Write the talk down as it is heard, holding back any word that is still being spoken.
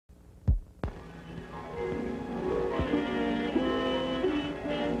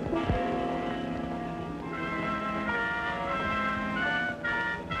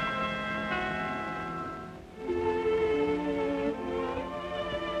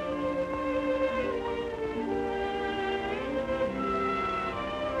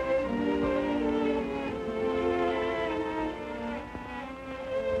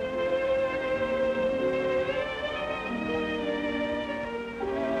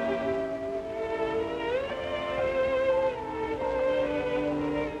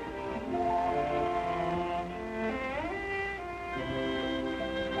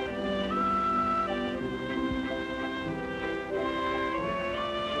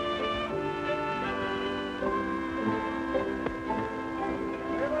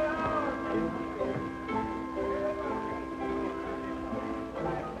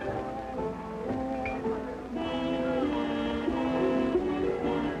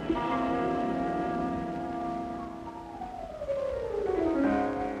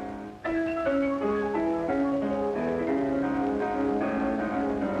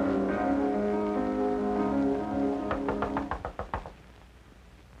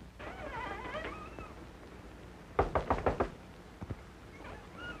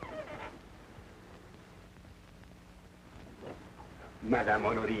Madame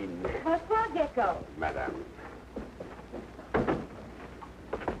Honorine. Bonsoir, Gecko. Madame.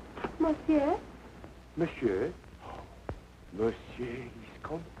 Monsieur? Monsieur? Monsieur is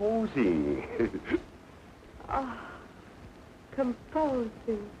composing. Oh,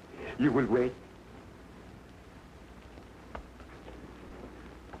 composing. You will wait.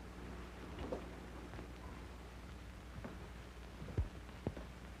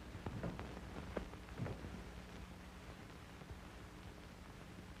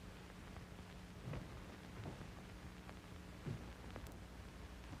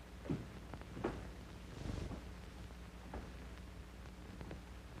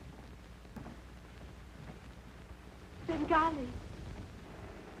 Svengali.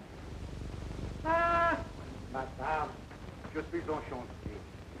 Ah, madame, je suis enchanté.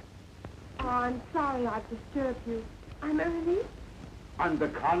 Oh, I'm sorry I've disturbed you. I'm early. On the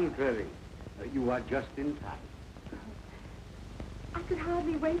contrary, you are just in time. I could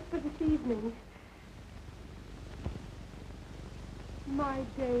hardly wait for this evening. My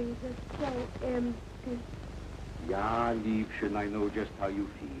days are so empty. Ja, Liebchen, I know just how you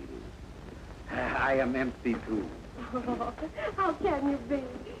feel. I am empty too. Oh, how can you be?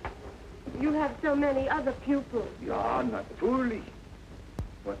 You have so many other pupils. Ja, natürlich.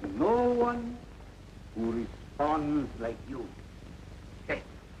 But no one who responds like you. Hey.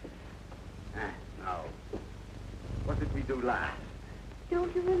 Now, what did we do last?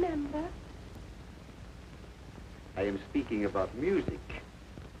 Don't you remember? I am speaking about music.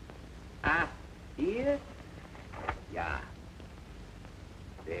 Ah, here? Yeah.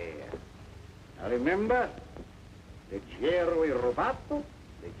 There. Now remember? Leggero e rubato,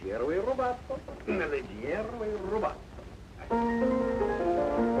 leggero e rubato, leggero e rubato.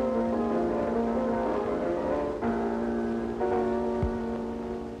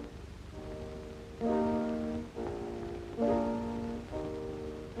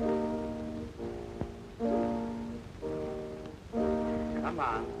 Come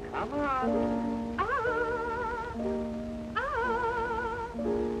on, come on.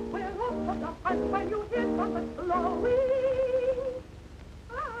 We're off to the hunt when you hear something blowing.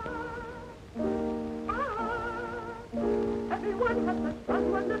 Everyone has the sun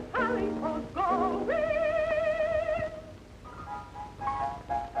when the tally goes going.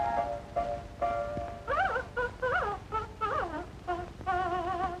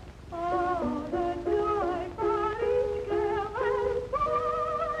 Oh, the joy for each girl and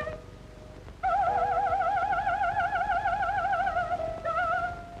boy.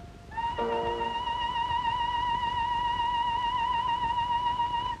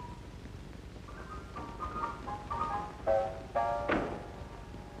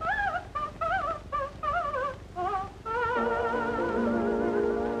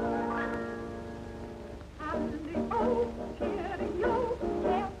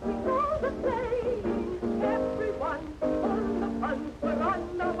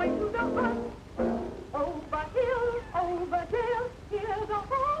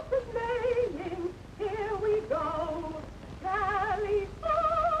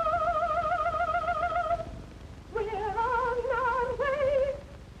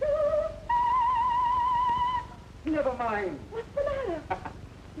 Never mind. What's the matter?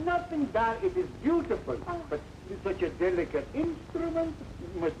 Nothing bad. It is beautiful. Oh. But such a delicate instrument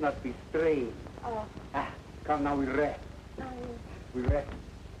must not be strained. Oh. Come now, we rest. We rest.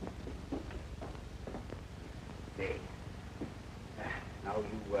 There. Now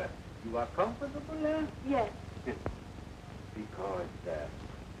you are comfortable, Yes. Because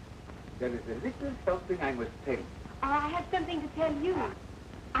there is a little something I must tell you. Oh, I have something to tell you.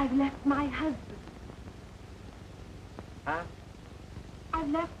 I've left my husband. Huh? I've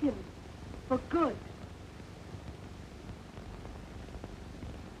left him for good.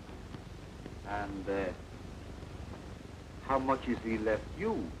 And how much has he left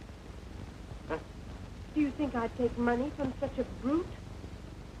you? Huh? Do you think I'd take money from such a brute?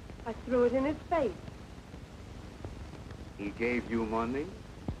 I threw it in his face. He gave you money,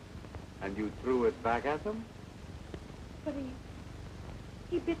 and you threw it back at him? But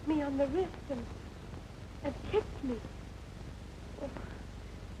he bit me on the wrist and kicked me. Oh,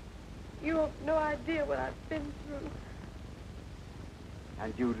 you have no idea what I've been through.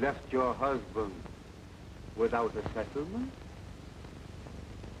 And you left your husband without a settlement?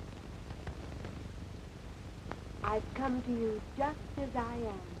 I've come to you just as I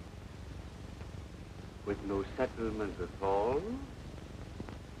am. With no settlement at all?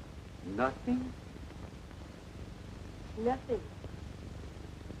 Nothing? Nothing.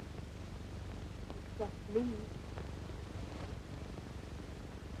 Except me.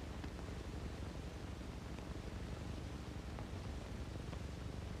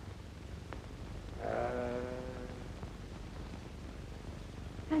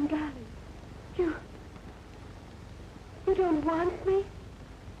 Svengali, you don't want me?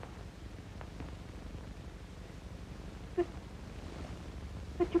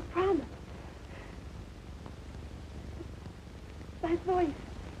 But you promised. My voice,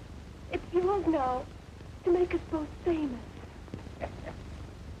 it's yours now to make us both famous.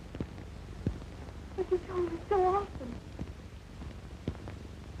 But you told me so often.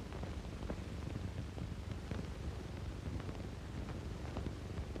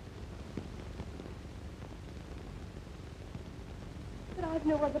 But I've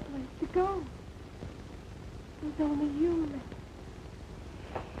no other place to go. There's only you left.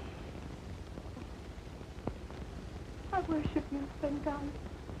 I worship you, Svengali.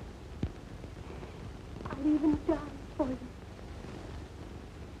 I'll even die for you.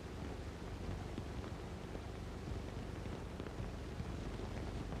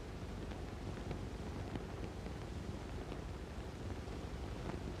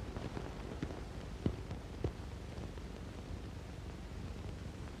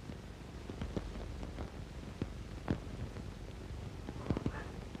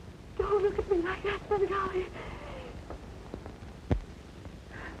 Don't look at me like that, Svengali.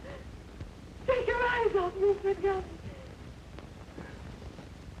 Take your eyes off me, Svengali.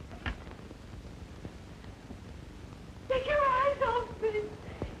 Take your eyes off me.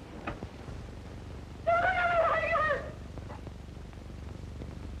 Don't look at me like that.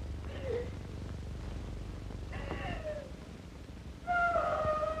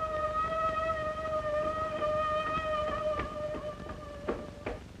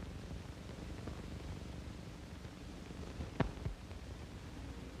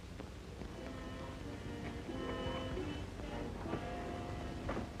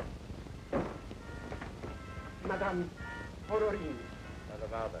 Madame, Honorine. What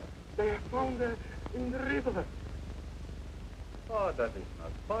about her? They have found her in the river. Oh, that is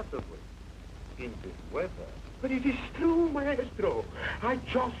not possible. In this weather. But it is true, Maestro. I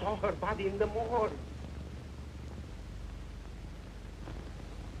just saw her body in the morgue.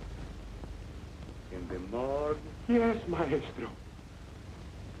 In the morgue? Yes, Maestro.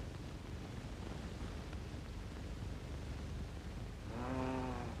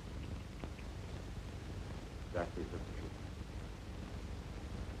 That is a truth.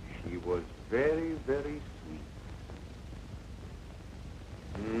 She was very, very sweet.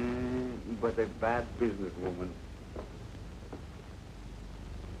 But a bad businesswoman.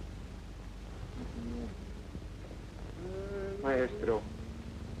 Maestro,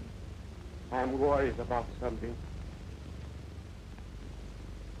 I'm worried about something.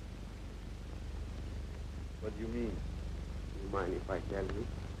 What do you mean? Do you mind if I tell you?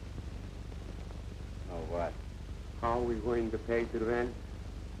 Oh, what? How are we going to pay the rent?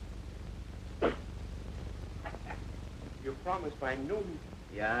 You promised by noon.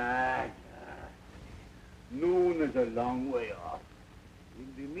 Yeah. Noon is a long way off.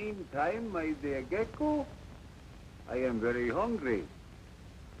 In the meantime, my dear Gecko, I am very hungry.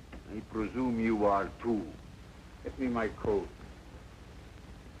 I presume you are too. Get me my coat.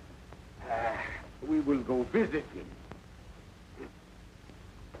 We will go visit him.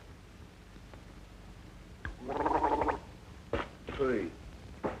 Hey,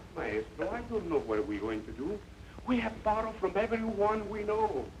 Maestro, I don't know what we're going to do. We have borrowed from everyone we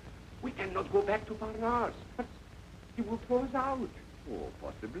know. We cannot go back to Marsh. He will throw us out. Oh,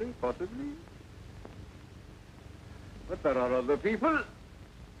 possibly. But there are other people.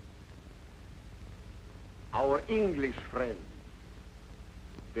 Our English friends.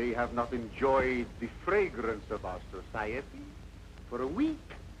 They have not enjoyed the fragrance of our society for a week.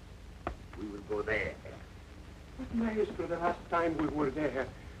 We will go there. But, Maestro, the last time we were there,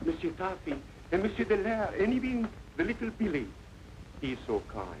 Monsieur Taffy and Monsieur Delaire, and even the little Billy. He's so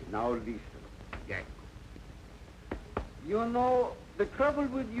kind. Now listen, Jack. You know, the trouble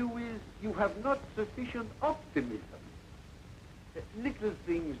with you is you have not sufficient optimism. Little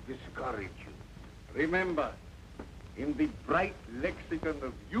things discourage you. Remember, in the bright lexicon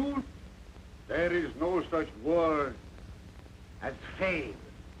of youth, there is no such word as fame.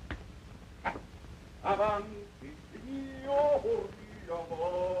 Avanti, Dio,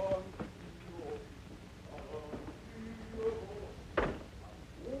 avanti.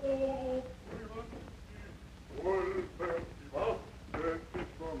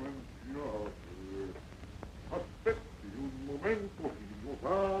 Aspetti un momento, figlio.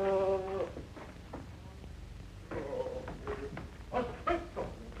 Aspetta un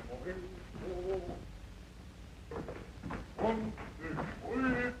momento.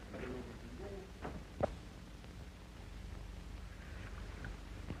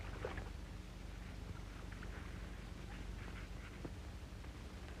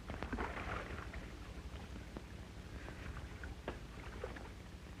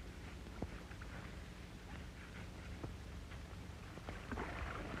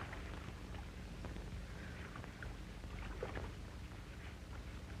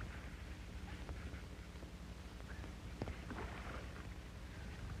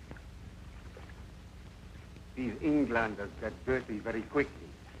 Englanders get dirty very quickly.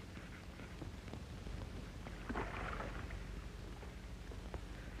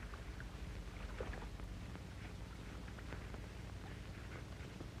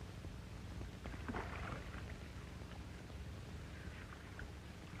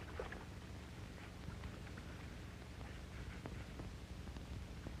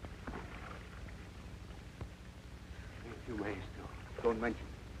 Few ways to. Don't mention it.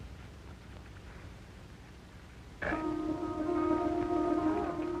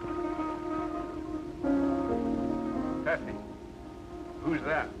 Kathy, who's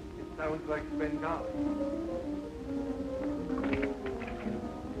that? It sounds like Svengali.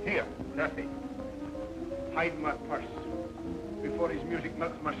 Here, Kathy. Hide my purse before his music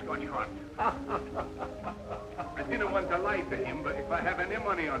melts my Scotch heart. I didn't want to lie to him, but if I have any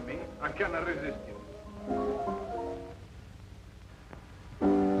money on me, I cannot resist him.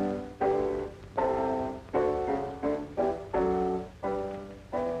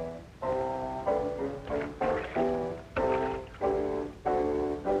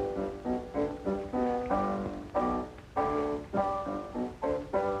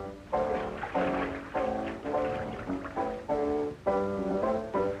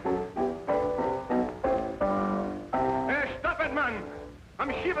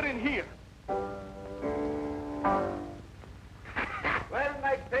 I'm shivering here. Well,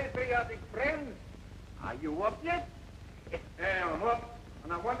 my patriotic friends, are you up yet? I'm up,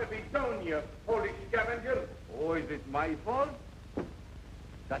 and I want to be done, you Polish scavenger. Oh, is it my fault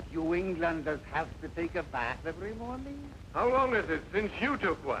that you Englanders have to take a bath every morning? How long is it since you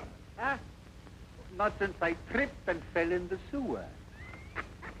took one? Huh? Not since I tripped and fell in the sewer.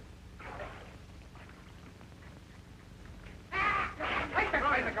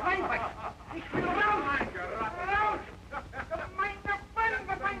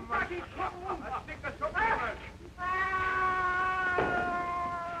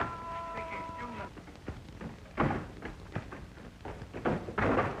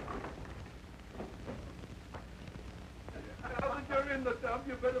 In the tub,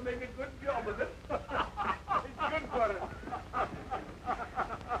 you better make a good job of it. It's good for it.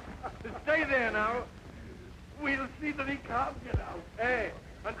 Stay there now. We'll see that he can't get out. Hey,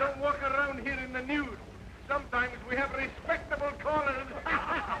 and don't walk around here in the nude. Sometimes we have respectable corners.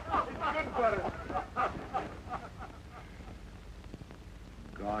 It's good for it.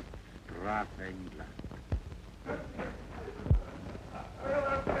 God straf England.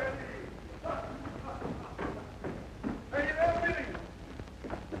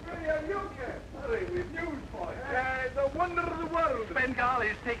 The wonder of the world.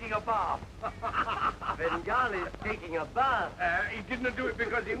 Svengali's taking a bath. Svengali's taking a bath. He didn't do it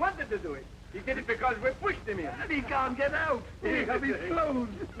because he wanted to do it. He did it because we pushed him in. He can't get out. He'll have his clothes.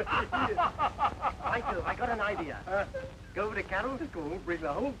 Michael, I got an idea. Go over to Carroll's school, bring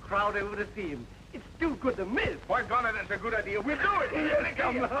the whole crowd over to see him. It's too good to miss. By God, that's a good idea. We'll do it. Here they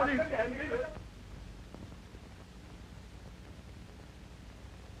come.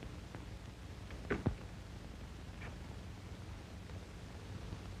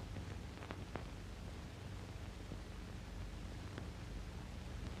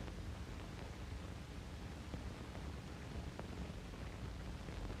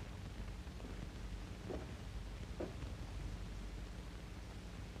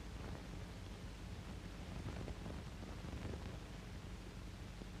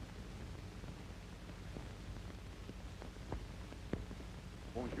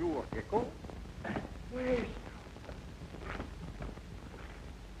 Bonjour, Gecko. Wait.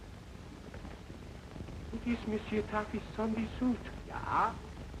 It is Monsieur Taffy's Sunday suit. Yeah,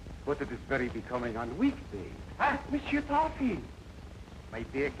 but it is very becoming on weekdays. Huh? Monsieur Taffy. My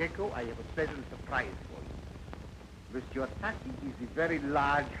dear Gecko, I have a pleasant surprise for you. Monsieur Taffy is a very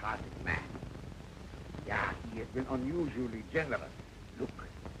large-hearted man. Yeah, he has been unusually generous. Look.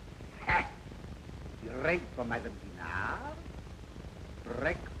 He rent for Madame Dinard,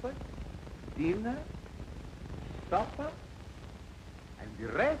 breakfast, dinner, supper, and the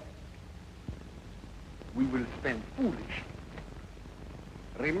rest we will spend foolishly.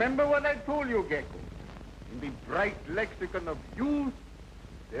 Remember what I told you, Gecko. In the bright lexicon of youth,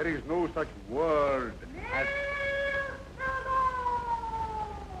 there is no such word as...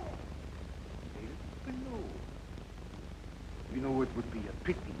 You know, it would be a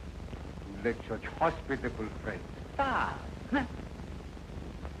pity to let such hospitable friends starve. Huh?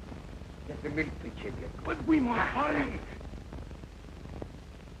 Get the milk pitcher, Gecko. But we must hurry.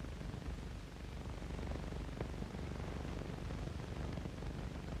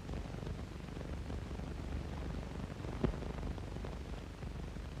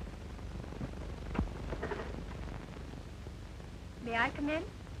 May I come in?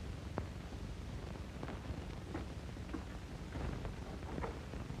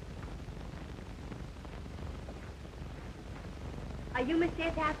 Are you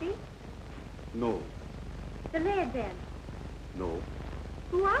Monsieur Taffy? No. The laird, then? No.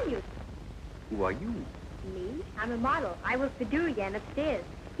 Who are you? Who are you? Me? I'm a model. I work for Durian upstairs.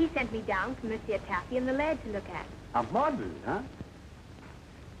 He sent me down for Monsieur Taffy and the laird to look at. A model, huh?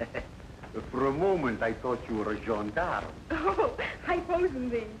 For a moment, I thought you were a gendarme. Oh, I pose in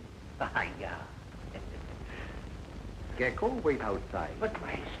these. Ah, yeah. Gecko, wait outside. But,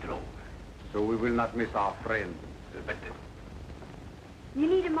 maestro. So we will not miss our friend. But... You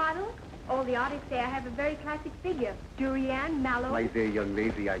need a model? All the artists say I have a very classic figure. Durian, Mallow. My dear young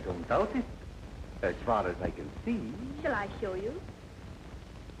lady, I don't doubt it. As far as I can see. Shall I show you?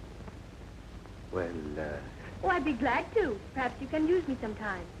 Well, Oh, I'd be glad to. Perhaps you can use me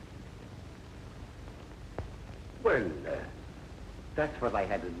sometime. well, that's what I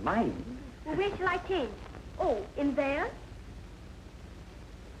had in mind. Well, where shall I change? Oh, in there?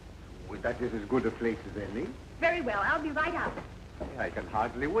 Well, that is as good a place as any. Very well. I'll be right out. I can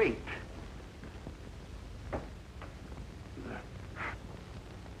hardly wait.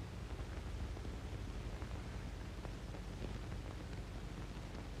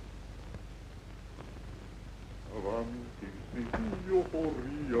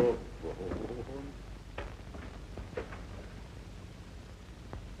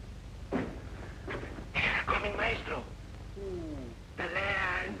 Coming, maestro. The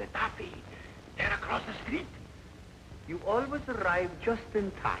laird and the Taffy. They're across the street. You always arrive just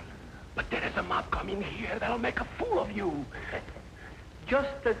in time. But there is a mob coming here that'll make a fool of you.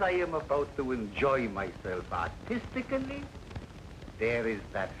 Just as I am about to enjoy myself artistically, there is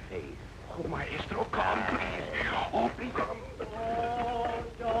that face. Oh, maestro, come, please. Oh, please, come. Oh,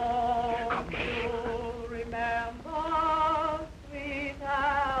 don't you remember sweet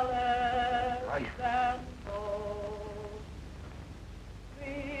Alice and Rose?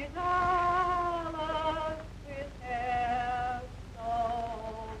 Sweet Alice with hair so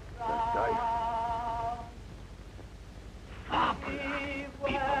brown. Fabula.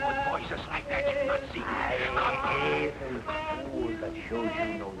 People with voices like that should not sing. Come, Fool that shows you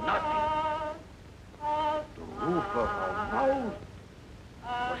know nothing. The roof of her mouth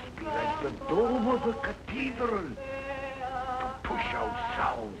must be like the dome of a cathedral to push out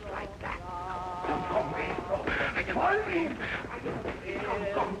sounds like that. Come, come, maestro. I can follow you.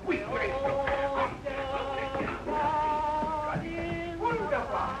 Come, quick, maestro. Come.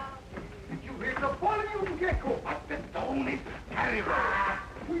 Wonderful. Did you hear the volume, Gecko? But the tone is terrible.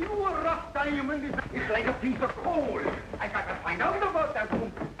 You a rough diamond. It's like a piece of coal. I gotta find out about that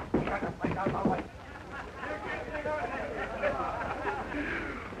room. I gotta find out how I...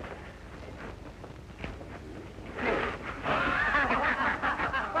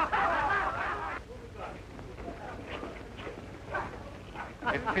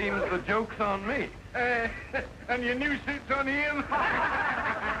 It seems the joke's on me. And your new suit's on him?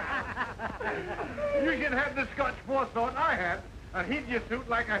 You should have the Scotch forethought I had and hid your suit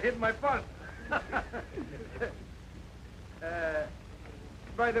like I hid my purse.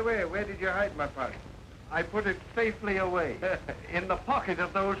 By the way, where did you hide my purse? I put it safely away. In the pocket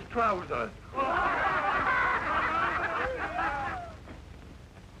of those trousers.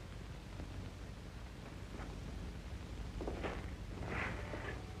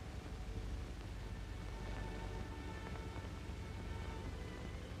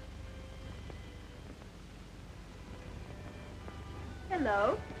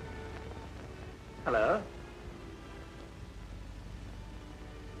 Hello. Hello?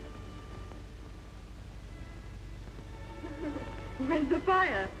 Where's the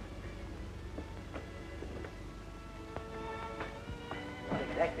fire? Not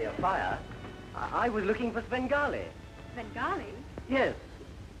exactly a fire. I was looking for Svengali. Svengali? Yes.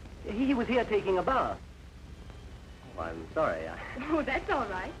 He was here taking a bath. Oh, I'm sorry. Oh, that's all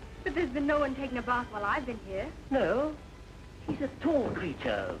right. But there's been no one taking a bath while I've been here. No. He's a tall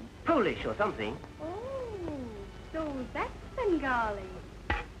creature. Polish or something. Oh, so that's Svengali.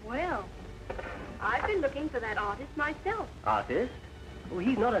 Well, I've been looking for that artist myself. Artist? Oh,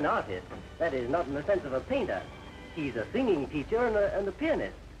 he's not an artist. That is, not in the sense of a painter. He's a singing teacher and a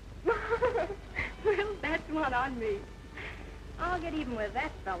pianist. Well, that's one on me. I'll get even with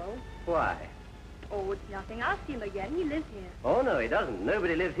that fellow. Why? Oh, it's nothing. I'll see him again. He lives here. Oh, no, he doesn't.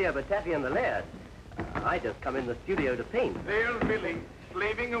 Nobody lives here but Taffy and the laird. I just come in the studio to paint. There's Billy,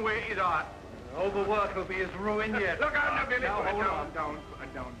 slaving away his art. Overwork will be his ruin yet. Look out now, Billy. Now, hold on, down.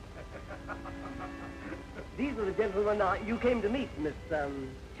 These are the gentlemen you came to meet, Miss,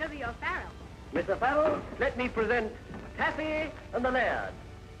 Trivia O'Farrell. Mr. Farrell. Let me present Taffy and the Laird.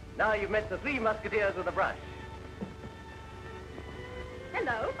 Now you've met the three musketeers with the brush.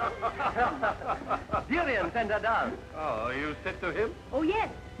 Hello. Marian sent her down. Oh, you said to him? Oh,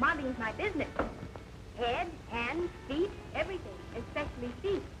 yes. Modeling's my business. Head, hands, feet, everything, especially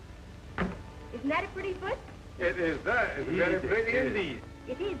feet. Isn't that a pretty foot? It is that. It's very pretty indeed.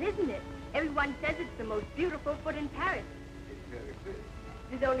 It is, isn't it? Everyone says it's the most beautiful foot in Paris. It's very pretty.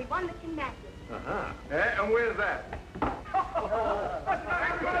 There's only one that can match it. Uh-huh. And where's that?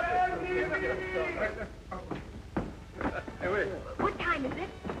 Hey, wait. What time is it?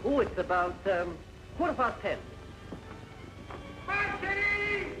 Oh, it's about 10:15.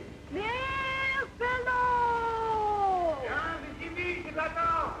 There, fellow!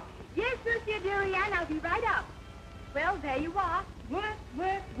 Yes, Monsieur Durian, I'll be right up. Well, there you are. Work,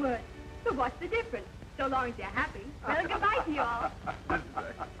 work, work. So what's the difference? So long as you're happy. Well, goodbye to you all.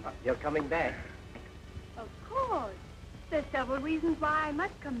 You're coming back. Of course. There's several reasons why I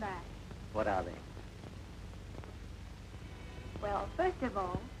must come back. What are they? Well, first of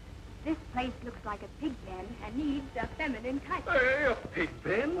all, this place looks like a pig pen and needs a feminine touch. Hey, a pig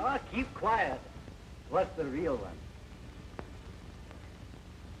pen? Oh, keep quiet. What's the real one?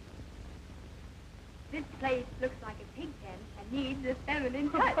 This place looks like a pig pen and needs a feminine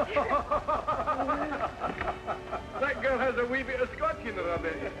touch. That girl has a wee bit of Scotch in her, I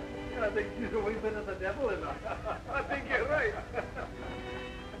bet. I think she's a wee bit of the devil in her. I think you're right.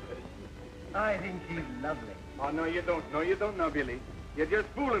 I think she's lovely. Oh, no, you don't. No, you don't know, Billy. You're just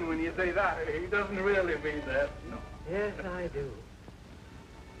fooling when you say that. He doesn't really mean that. No. Yes, I do.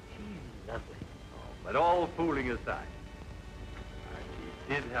 She's lovely. Oh, but all fooling aside,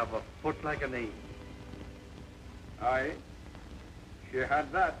 she did have a foot like an angel. Aye, she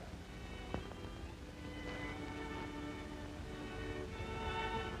had that.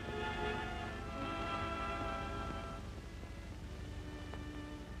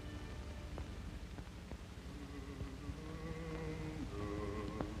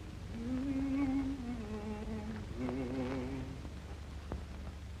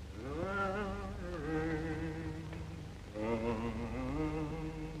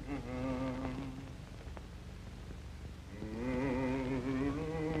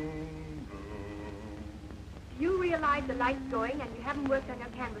 The light's going and you haven't worked on your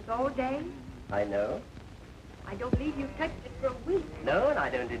canvas all day? I know. I don't believe you've touched it for a week. No, and I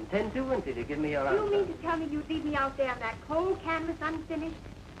don't intend to until you give me your answer. You mean to tell me you'd leave me out there on that cold canvas unfinished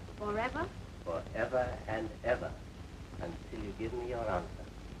forever? Forever and ever, until you give me your answer.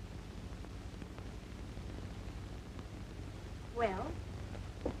 Well,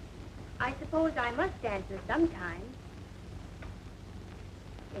 I suppose I must answer sometime.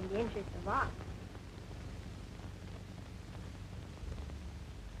 In the interest of art.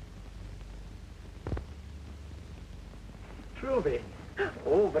 Truly.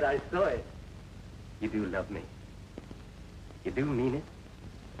 Oh, but I saw it. You do love me. You do mean it?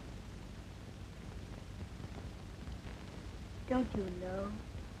 Don't you know?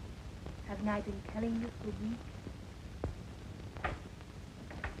 Haven't I been telling you for weeks?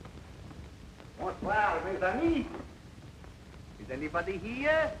 Bonsoir, mes amis. Is anybody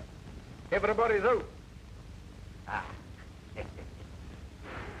here? Everybody's out. Ah.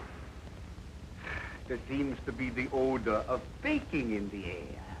 There seems to be the odor of baking in the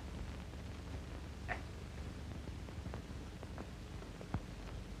air.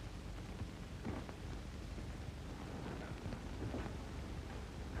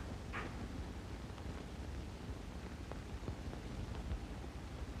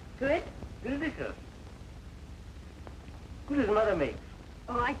 Good? Delicious. Good as mother makes.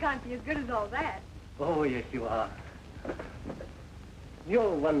 Oh, I can't be as good as all that. Oh, yes, you are.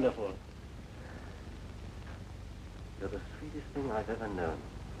 You're wonderful. You're the sweetest thing I've ever known.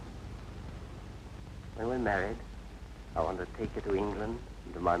 When we're married, I want to take you to England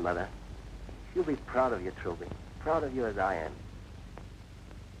and to my mother. She'll be proud of you, Trilby. Proud of you as I am.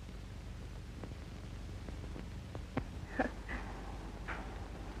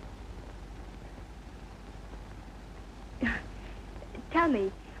 Tell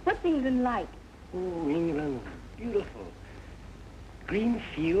me, what's England like? Oh, England is beautiful. Green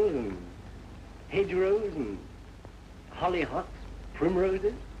fields and hedgerows and hollyhocks,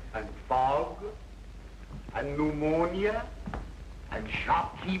 primroses. And fog, and pneumonia, and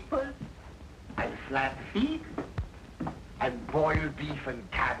shopkeepers, and flat feet, and boiled beef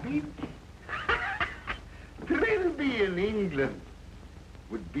and cabbage. Trilby in England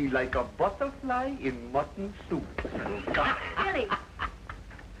would be like a butterfly in mutton soup. Billy.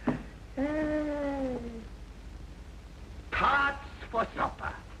 Tarts for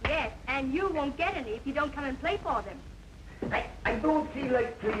supper. Yes, and you won't get any if you don't come and play for them. I don't feel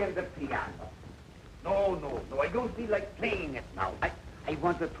like playing the piano. No, I don't feel like playing it now. I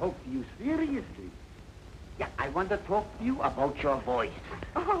want to talk to you seriously. Yeah, I want to talk to you about your voice.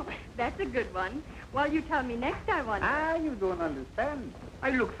 Oh, that's a good one. Well, you tell me next, I want. You don't understand.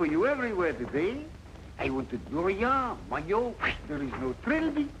 I look for you everywhere today. I went to Dorian, Mayo. There is no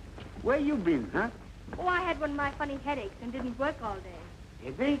Trilby. Where you been, huh? Oh, I had one of my funny headaches and didn't work all day.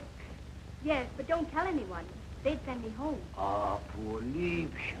 Headache? Yes, but don't tell anyone. They'd send me home. Ah, poor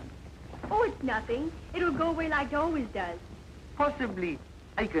Liebchen. Oh, it's nothing. It'll go away like it always does. Possibly.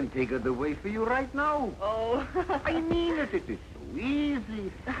 I can take it away for you right now. Oh. I mean it. It is so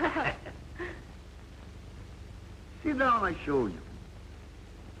easy. Sit down, I show you.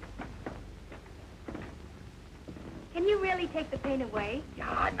 Can you really take the pain away?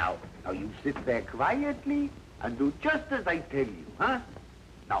 Yeah, now you sit there quietly and do just as I tell you, huh?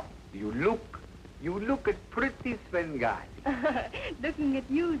 Now, you look at pretty Svengali. Looking at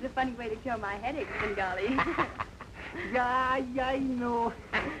you is a funny way to cure my headache, Svengali. Yeah, I know.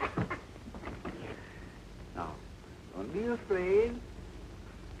 Now, don't be afraid.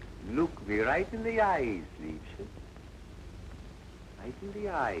 Look me right in the eyes, Liebchen. Right in the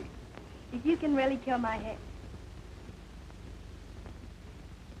eyes. If you can really cure my head.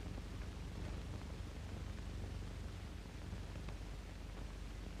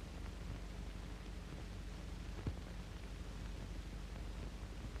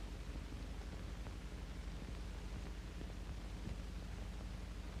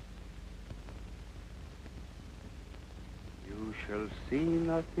 You shall see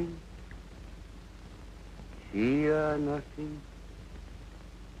nothing, hear nothing,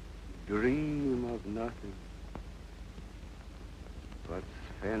 dream of nothing but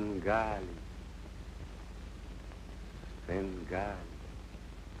Svengali, Svengali,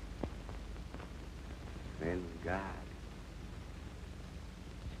 Svengali.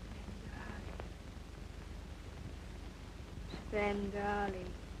 Svengali.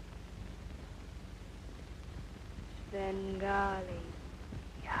 Svengali.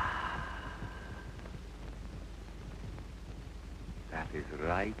 Yeah. That is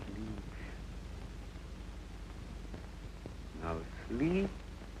right, Liebchen. Now sleep.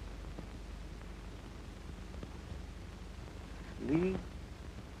 Sleep.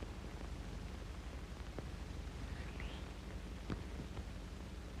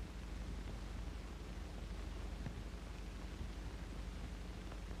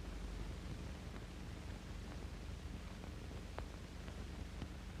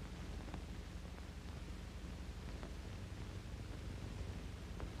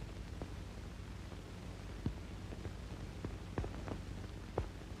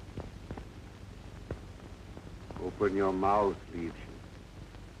 Open your mouth, Liebchen.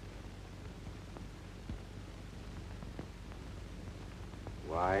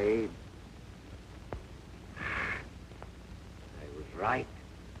 Wide. I was right.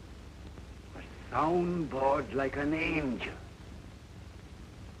 A soundboard like an angel.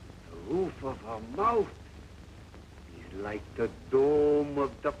 The roof of her mouth is like the dome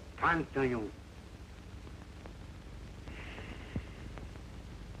of the Pantheon.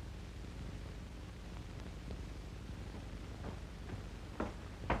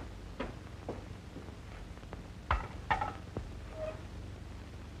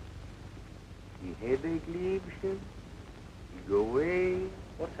 Headache, Liebchen? You go away.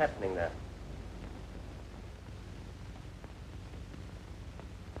 What's happening there?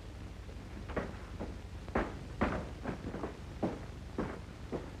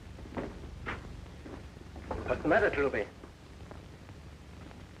 What's the matter, Trilby?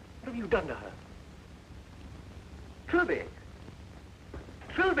 What have you done to her? Trilby!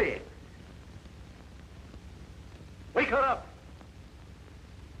 Trilby! Wake her up!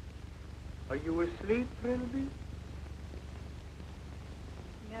 Are you asleep, Trilby?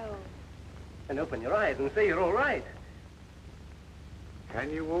 No. And open your eyes and say you're all right. Can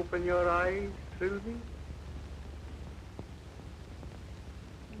you open your eyes, Trilby?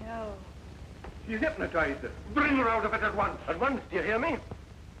 No. She's hypnotized. Bring her out of it at once. At once, do you hear me?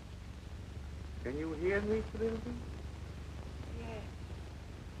 Can you hear me, Trilby?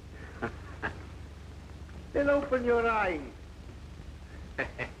 Yes. Then open your eyes.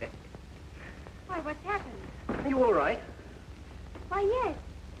 Why, what's happened? Are you all right? Why, yes.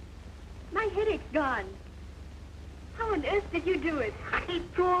 My headache's gone. How on earth did you do it? I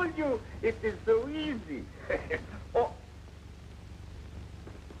told you, it is so easy. Oh.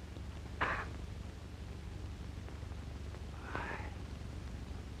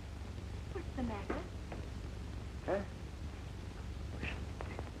 What's the matter? Huh?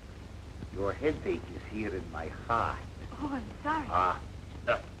 Your headache is here in my heart. Oh, I'm sorry. Ah.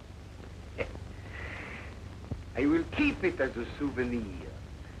 I will keep it as a souvenir.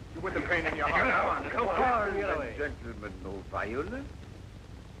 You put the pain in your heart. Come on, gentlemen, no violence.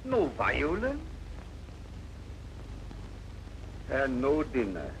 No violence. And no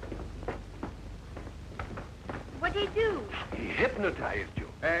dinner. What'd he do? He hypnotized you.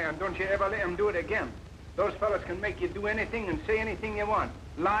 Hey, and don't you ever let him do it again. Those fellas can make you do anything and say anything you want.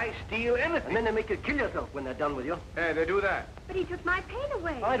 Lie, steal, anything. And then they make you kill yourself when they're done with you. Hey, they do that. But he took my pain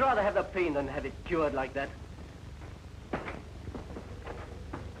away. I'd rather have the pain than have it cured like that.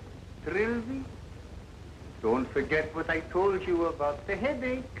 Trilby, don't forget what I told you about the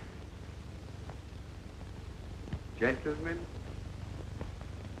headache. Gentlemen,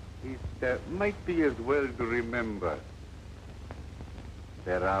 it might be as well to remember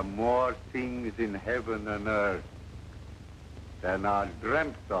there are more things in heaven and earth than are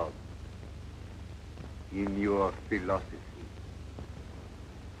dreamt of in your philosophy.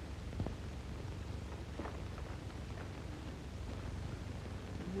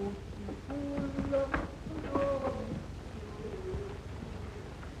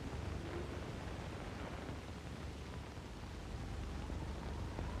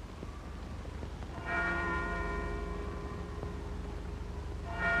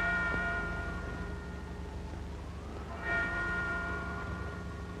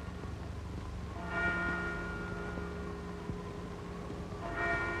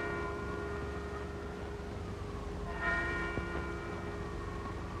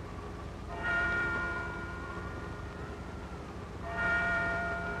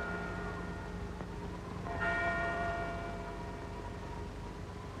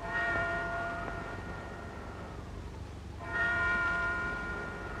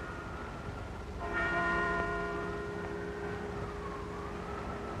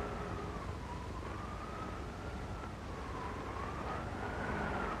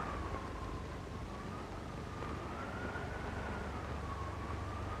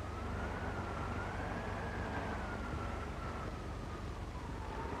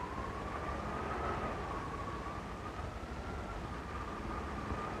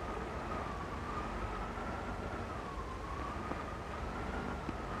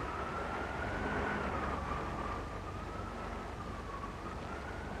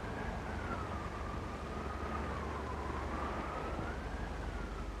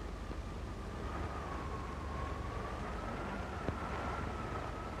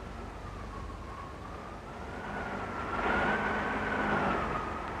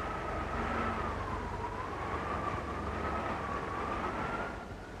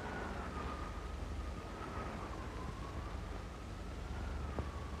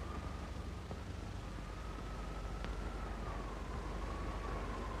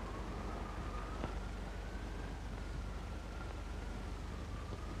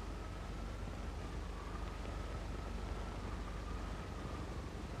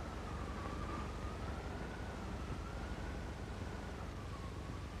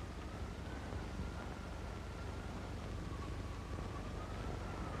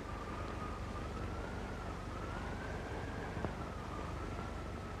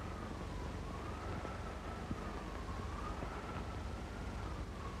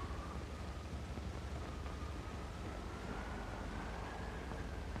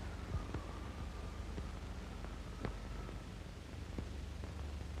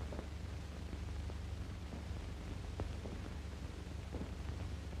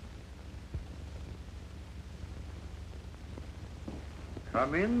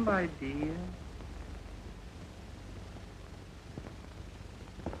 Come in, my dear.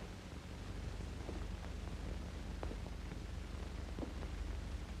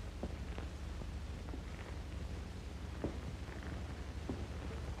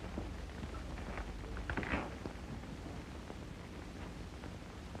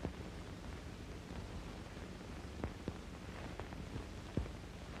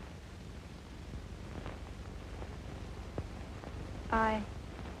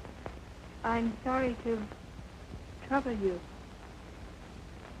 I'm sorry to trouble you.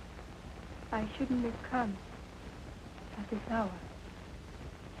 I shouldn't have come at this hour.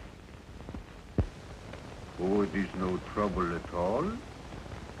 Oh, it is no trouble at all.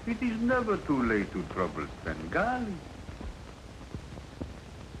 It is never too late to trouble Svengali.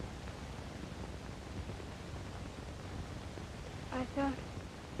 I thought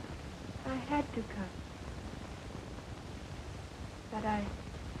I had to come. But I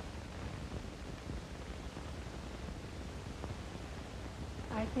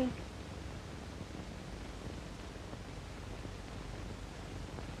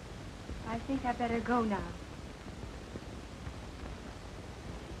think I better go now.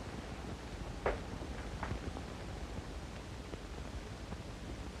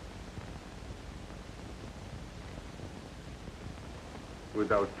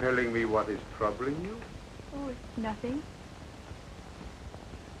 without telling me what is troubling you? Oh, it's nothing.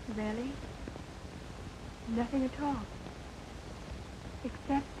 Really? Nothing at all.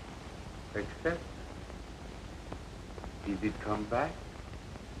 Except... Except? Did it come back?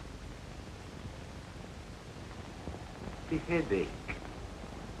 The headache.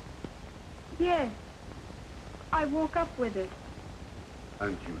 Yes. I woke up with it.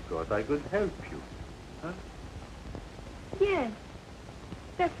 And you thought I could help you, huh? Yes.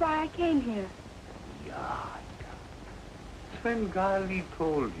 That's why I came here. Yeah. Svengali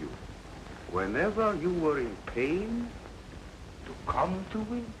told you, whenever you were in pain, to come to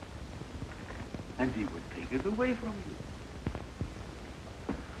him, and he would take it away from you.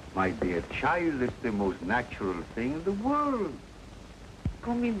 My dear child, it's the most natural thing in the world.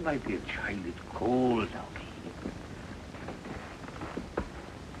 Come in, my dear child, it's cold out here.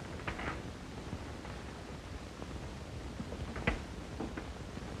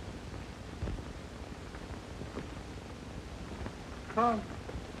 Come.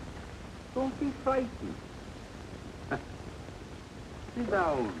 Don't be frightened. Sit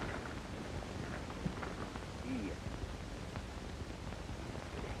down. Here.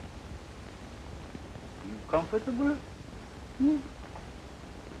 You comfortable? Hmm?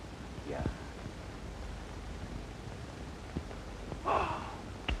 Yeah.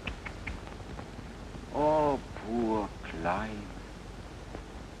 Oh, poor Clive.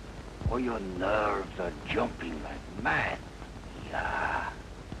 Oh, your nerves are jumping like mad. Yeah.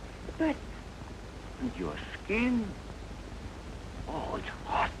 But... And your skin? Oh, it's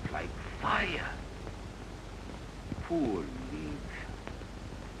hot like fire. Poor leaves.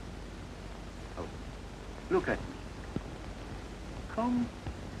 Oh, look at me. Come.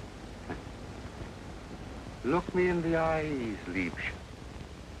 Look me in the eyes, Liebchen.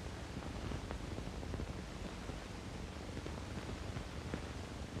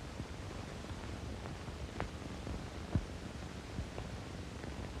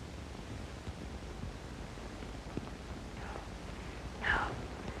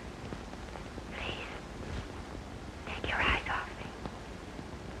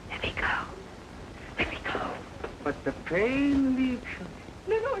 But the pain, Liebchen.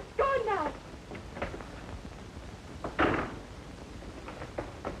 No, it's gone now.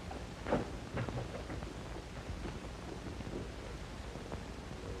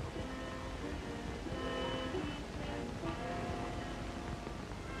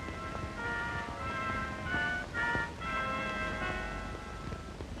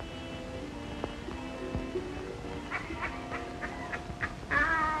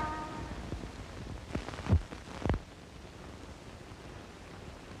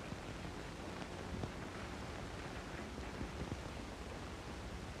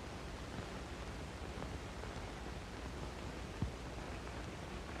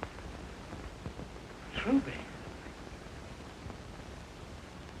 Ruby.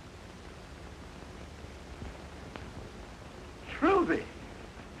 Ruby.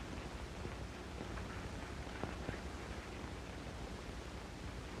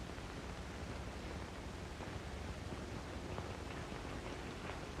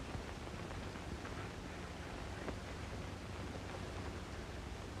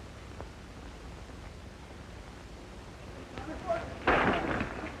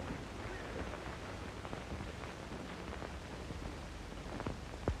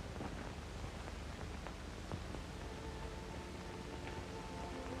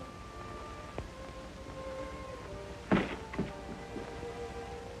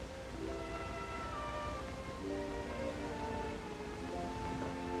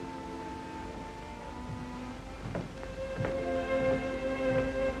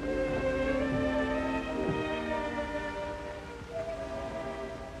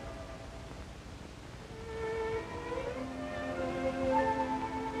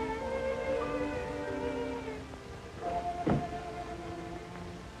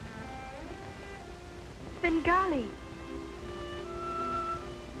 Svengali.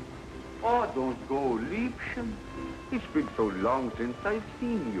 Oh, don't go, Liebchen. It's been so long since I've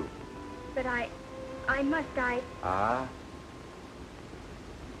seen you. But I must, Ah?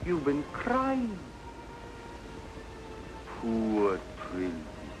 You've been crying. Poor Trilby.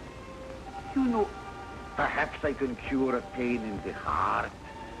 You know, perhaps I can cure a pain in the heart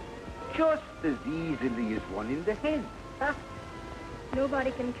just as easily as one in the head. Huh?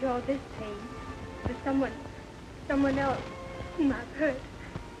 Nobody can cure this pain. But someone else whom I've hurt.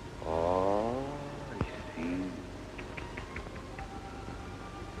 Oh, I see.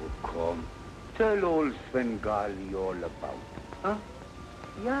 Oh, come. Tell old Svengali all about it, huh?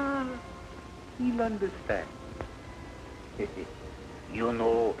 Yeah, he'll understand. You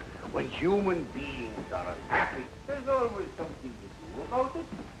know, when human beings are unhappy, there's always something to do about it.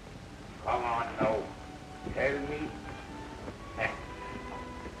 Come on now. Tell me.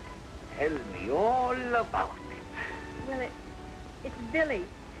 Tell me all about it. Well, it's Billy.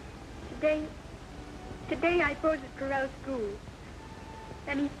 Today I posed at Corral School.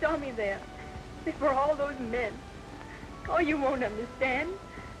 And he saw me there, before all those men. Oh, you won't understand.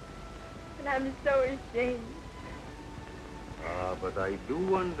 And I'm so ashamed. Ah, but I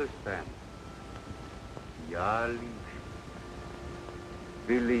do understand. Yali.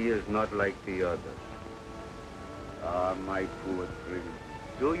 Billy is not like the others. Ah, my poor Trilby.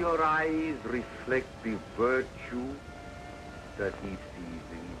 Do your eyes reflect the virtue that he sees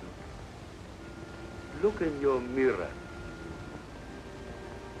in you? Look in your mirror.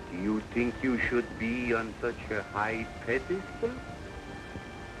 Do you think you should be on such a high pedestal?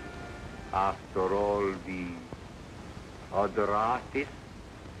 After all the other artists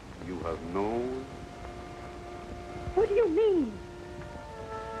you have known? What do you mean?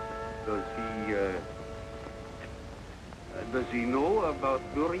 Does he know about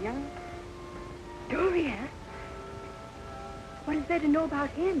Durian? Durian? What is there to know about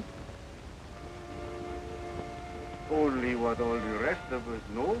him? Only what all the rest of us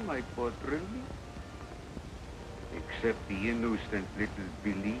know, my poor Trilby. Except the innocent little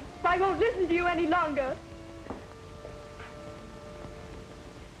Billy. I won't listen to you any longer.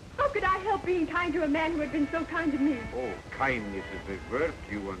 How could I help being kind to a man who had been so kind to me? Oh, kindness is a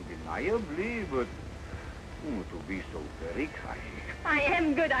virtue undeniably, but to be so very kind. I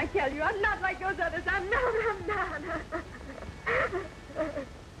am good, I tell you. I'm not like those others. I'm not.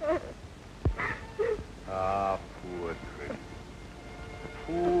 Ah, poor Trilby.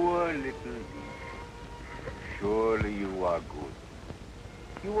 Poor little Billy. Surely you are good.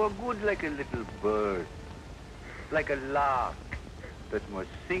 You are good like a little bird, like a lark that must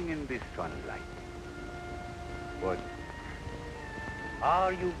sing in the sunlight. But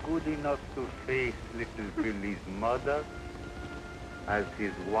are you good enough to face little Billy's mother as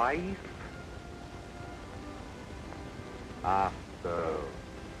his wife? After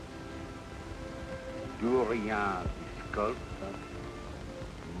Durian the sculptor,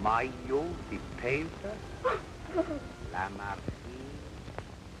 Mayo the painter,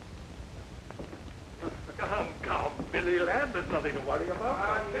 Come, Billy, lad, there's nothing to worry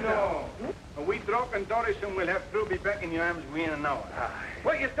about. No. We drunk and Doris and we'll have Trilby back in your arms within an hour.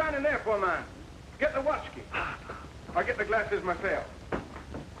 What you standing there for, man? Get the watch key. I'll get the glasses myself.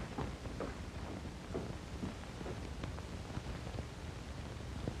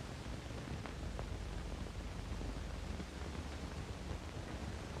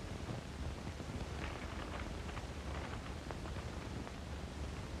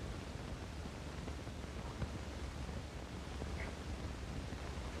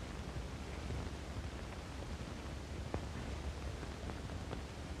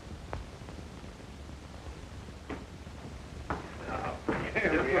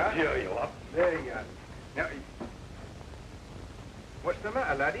 Cheer you up. There you are. Now, what's the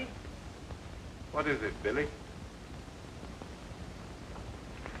matter, laddie? What is it, Billy?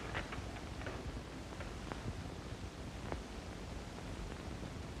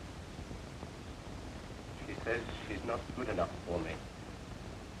 She says she's not good enough for me.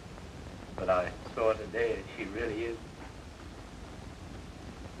 But I saw today that she really is.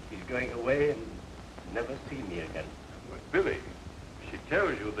 She's going away and never see me again. But Billy, she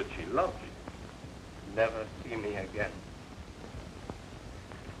tells you that she loves you. Never see me again.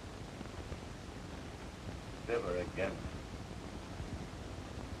 Never again.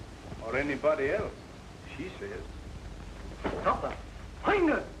 Or anybody else, she says. Stop that. Find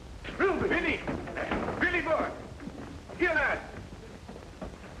her! Trilby! Billy! Billy boy! Here, lad!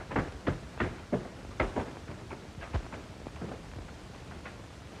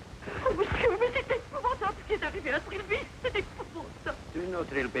 Oh, monsieur, mais c'est épouvantable ce qui est arrivé à Trilby. C'est épouvantable. Do you know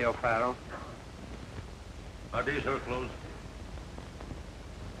Trilby O'Farrell? Are these her clothes?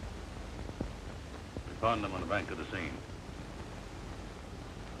 We found them on the bank of the scene.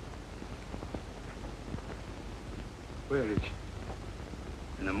 Where is she?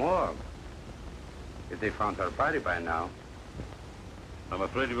 In the morgue. If they found her body by now. I'm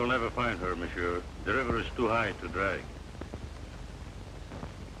afraid you will never find her, monsieur. The river is too high to drag.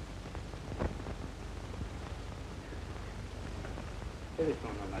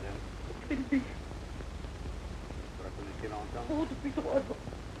 Téléphone, madame. Trilby. Vous la connaissez longtemps? Oh, depuis 3 ans.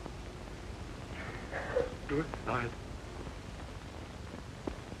 Good night.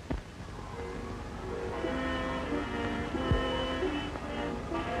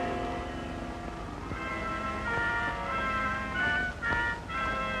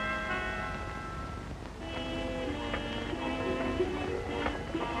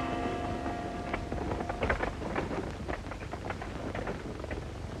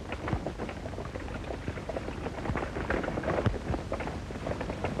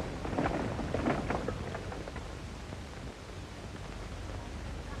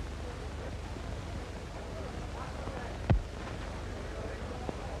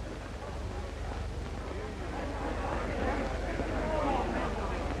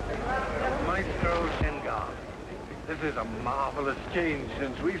 is a marvelous change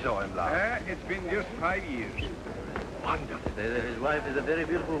since we saw him last. It's been just 5 years. Wonderful. They say that his wife is a very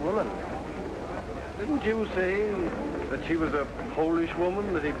beautiful woman. Didn't you say that she was a Polish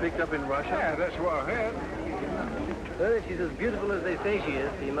woman that he picked up in Russia? Yeah, that's what I heard. Well, if she's as beautiful as they say she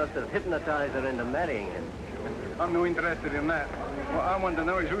is, he must have hypnotized her into marrying him. I'm no interested in that. What I want to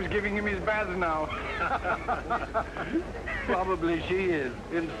know is who's giving him his baths now. Probably she is,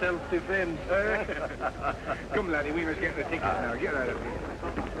 in self-defense. Come, laddie, we must get the tickets now. Get out of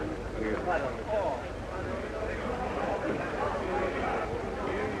here.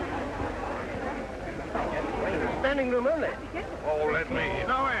 Standing room only. Oh, let me.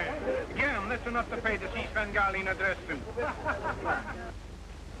 No way. Get him. That's enough to pay to see Svengali in a dress suit.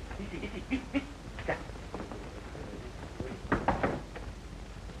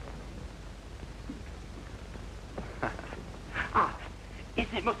 Is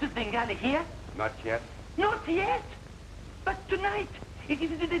it Mr. Svengali here? Not yet. Not yet. But tonight, it is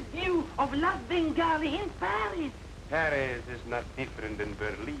the debut of La Svengali in Paris. Paris is not different than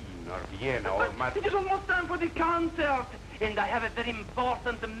Berlin or Vienna or But it is almost time for the concert. And I have a very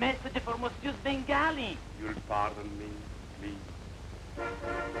important message for Monsieur Svengali. You'll pardon me, please.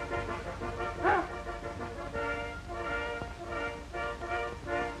 Huh?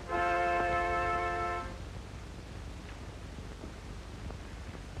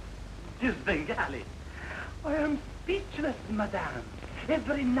 Monsieur Svengali, I am speechless, madame.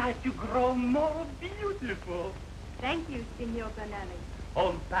 Every night you grow more beautiful. Thank you, Signor Bonelli.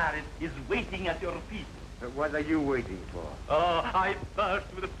 All Paris is waiting at your feet. What are you waiting for? Oh, I burst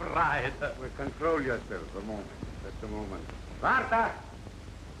with pride. Well, control yourself a moment. Just a moment. Martha!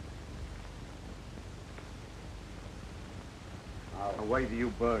 Now, why do you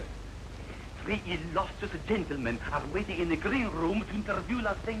burst? Three illustrious gentlemen are waiting in the green room to interview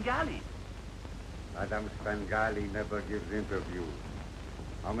La Svengali. Madame Svengali never gives interviews.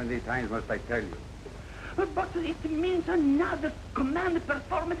 How many times must I tell you? But it means another command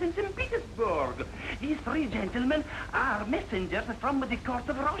performance in St. Petersburg. These three gentlemen are messengers from the court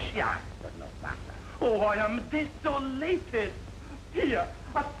of Russia. But no, Martha. Oh, I am desolated. Here,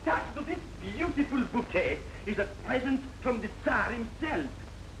 attached to this beautiful bouquet, is a present from the Tsar himself.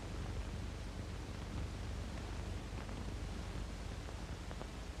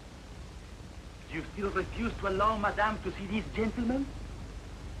 You still refuse to allow Madame to see these gentlemen?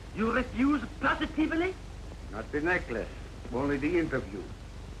 You refuse positively? Not the necklace, only the interview.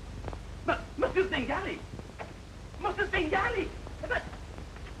 But, Monsieur Svengali! Monsieur Svengali! But...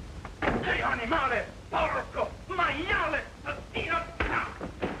 Sei animale! Porco! Maiale! Assassino!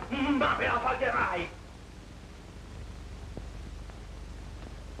 Ma me la pagherai!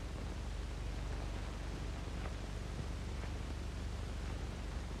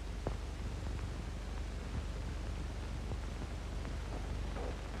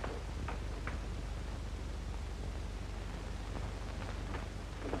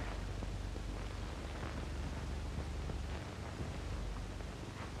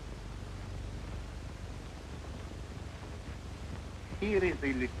 Here is a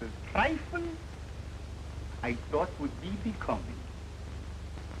little trifle I thought would be becoming.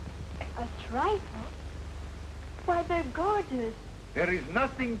 A trifle? Why, they're gorgeous. There is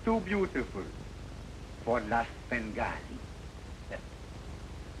nothing too beautiful for La Svengali.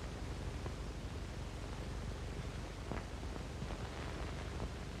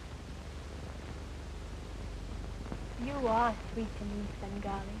 You are sweet to me,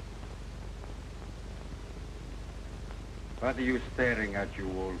 Svengali. What are you staring at, you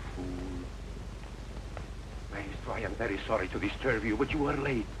old fool? Maestro, I am very sorry to disturb you, but you are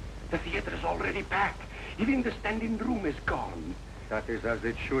late. The theater is already packed. Even the standing room is gone. That is as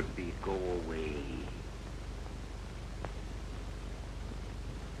it should be. Go away.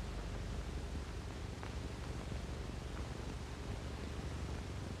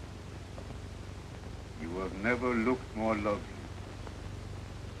 You have never looked more lovely.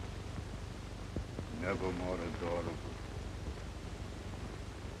 Never more adorable.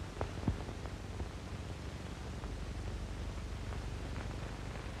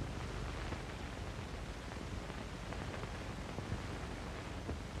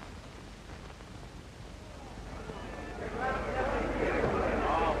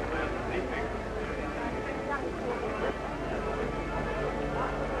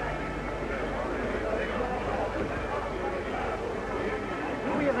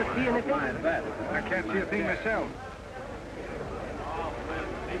 I can't see a thing myself.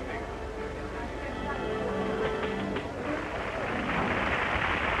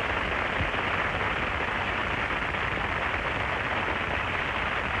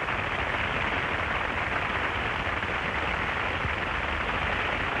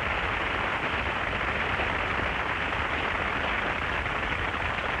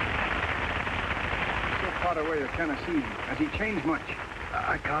 spot away you cannot see him. Has he changed much?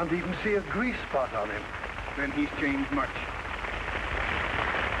 I can't even see a grease spot on him. Then he's changed much.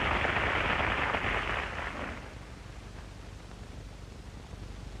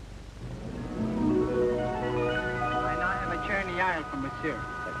 I now have a chair in the aisle for monsieur.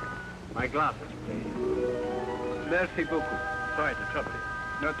 My glasses, please. Merci beaucoup. Sorry to trouble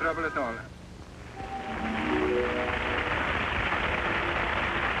you. No trouble at all.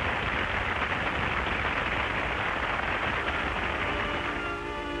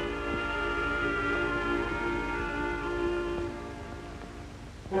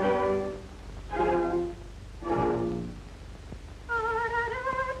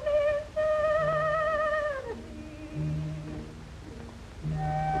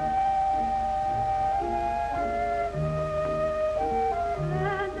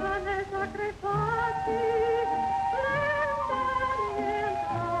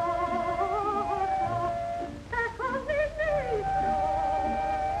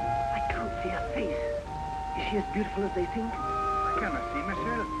 Beautiful as they think? I cannot see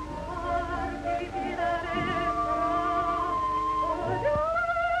myself.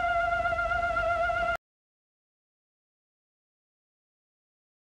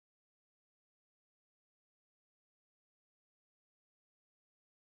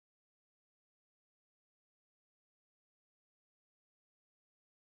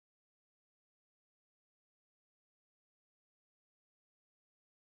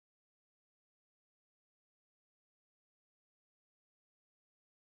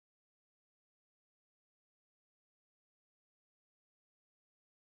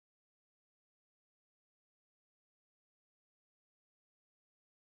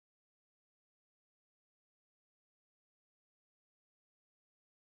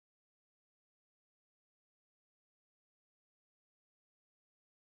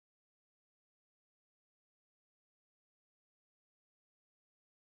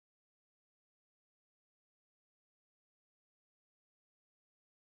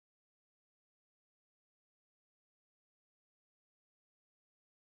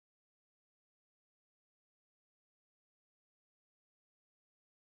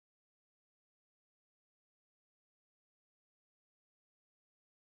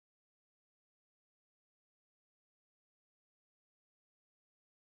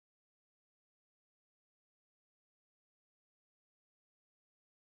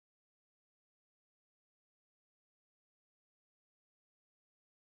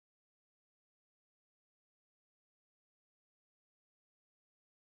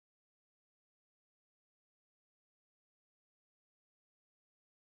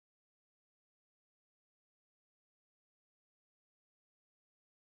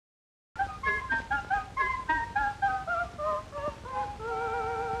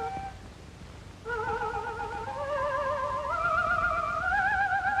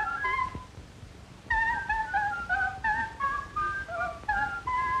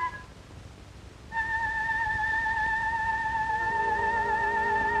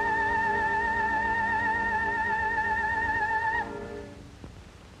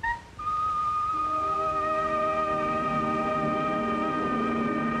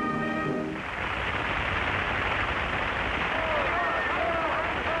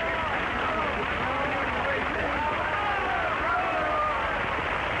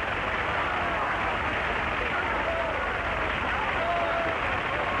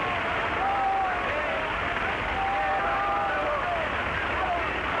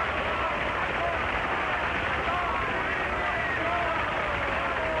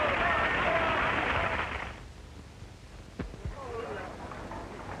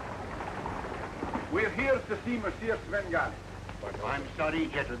 We're here to see Monsieur Svengali. But I'm sorry,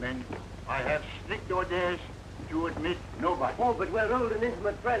 gentlemen. I have strict orders to admit nobody. Oh, but we're old and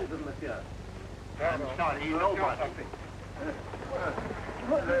intimate friends with Monsieur. I'm sorry, nobody.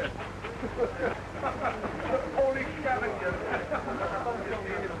 Holy scavenger.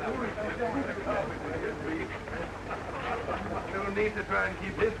 No need to try and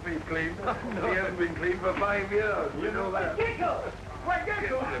keep his feet clean. He hasn't been clean for 5 years. You know that. Why,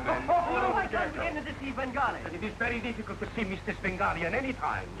 don't begin to see Svengali. It is very difficult to see Mr. Svengali at any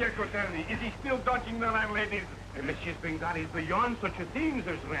time. Gecko, tell me, is he still dodging the landladies? Mrs. Svengali is beyond such a thing,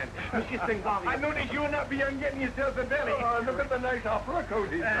 Sir Red. Mrs. Svengali... I notice you're not beyond getting yourself a belly. Oh, look at the nice opera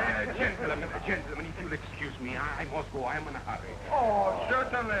coat he's got. Gentlemen, if you'll excuse me, I must go. I'm in a hurry. Oh,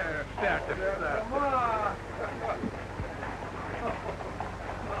 certainly. Come on.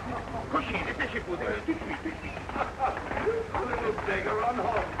 Cuscine, pesce pure. A little beggar on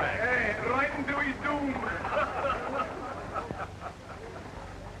horseback. Hey, right into his doom.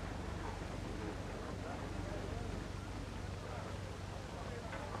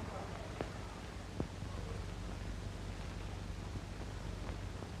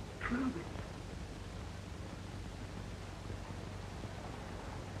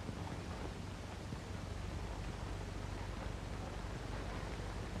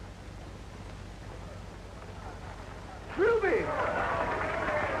 Trilby!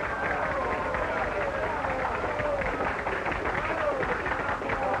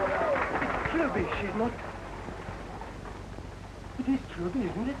 It's Trilby, she's not... It is Trilby,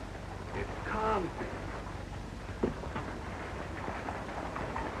 isn't it? It can't be.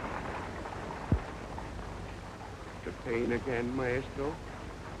 The pain again, Maestro?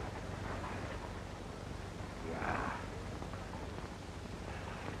 Yeah.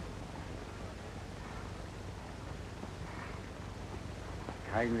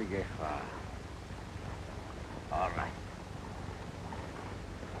 Kindly get far. All right.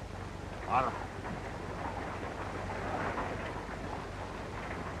 All right.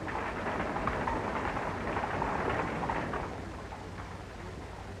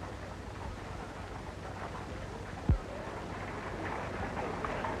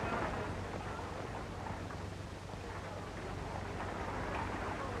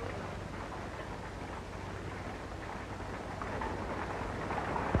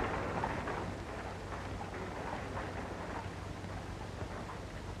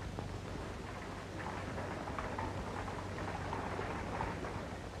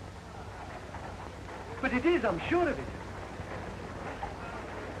 But it is, I'm sure of it.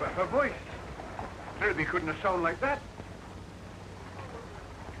 But her voice. Trilby couldn't have sounded like that.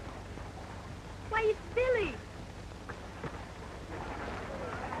 Why, it's Billy.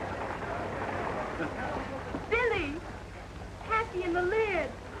 Billy! Cassie and the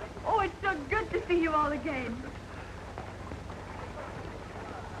lid. Oh, it's so good to see you all again.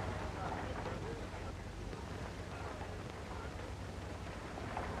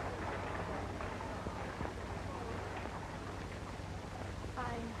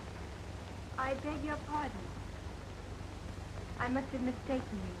 I beg your pardon. I must have mistaken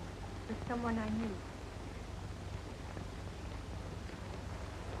you with someone I knew.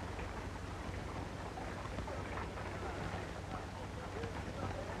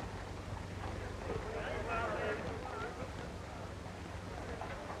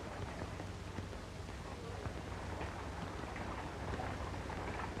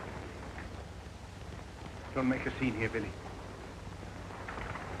 Don't make a scene here, Billy.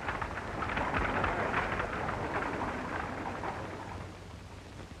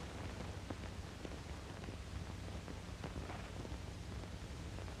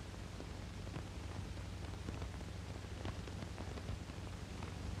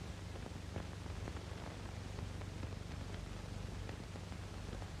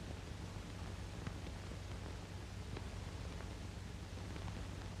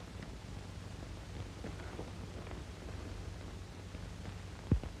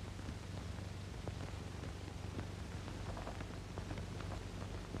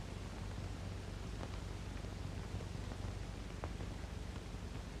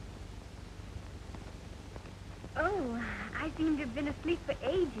 Oh, I seem to have been asleep for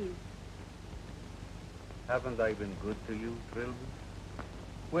ages. Haven't I been good to you, Trilby?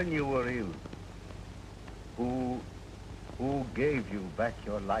 When you were ill, who gave you back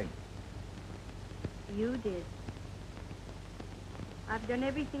your life? You did. I've done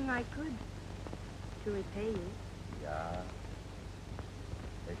everything I could to repay you. Yeah.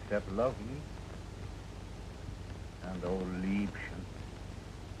 Except love me. And oh, Liebchen,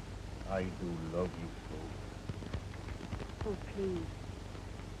 I do love you so. Oh, please.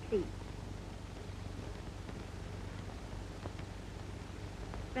 Please.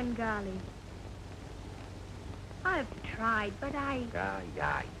 Svengali. I've tried, but Yeah.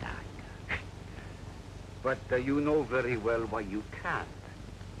 But you know very well why you can't.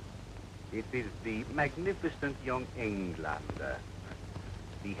 It is the magnificent young Englander,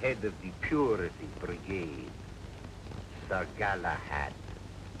 the head of the Purity Brigade, Sir Galahad.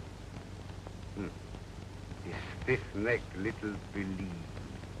 The stiff-necked little Billy.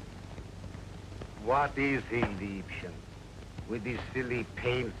 What is he, Liebchen? With his silly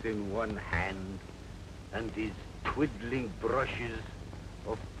paints in one hand and his twiddling brushes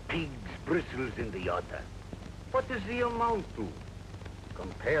of pig's bristles in the other. What does he amount to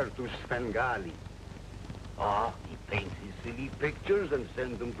compared to Svengali? Ah, he paints his silly pictures and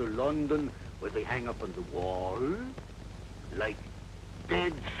sends them to London where they hang up on the wall like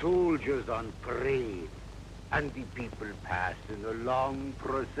dead soldiers on parade. And the people pass in a long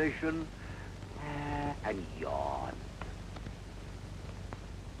procession and yawn.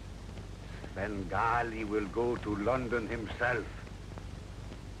 Svengali will go to London himself,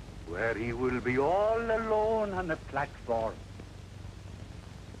 where he will be all alone on a platform.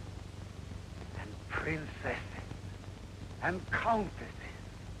 And princesses, and countesses,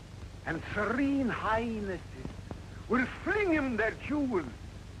 and serene highnesses will fling him their jewels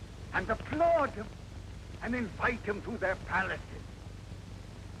and applaud him. and invite him to their palaces.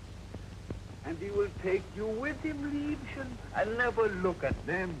 And he will take you with him, Liebchen, and never look at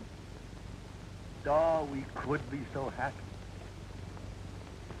them. Oh, we could be so happy.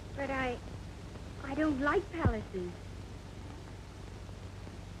 But I don't like palaces.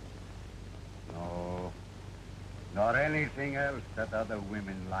 No, nor anything else that other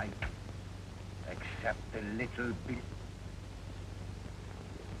women like, except a little bit.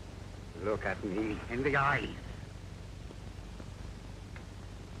 Look at me in the eyes.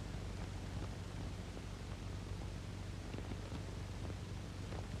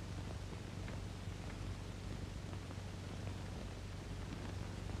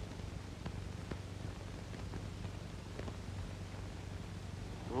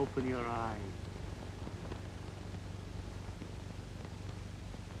 Open your eyes.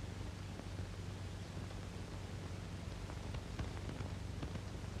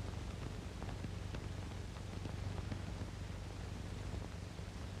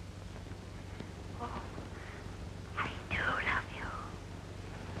 I do love you.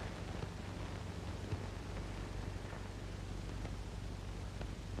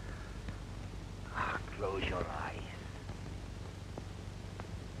 Close your eyes.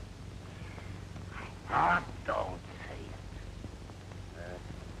 Ah, don't say it.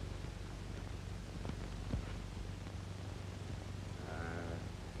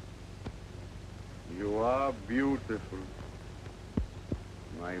 You are beautiful,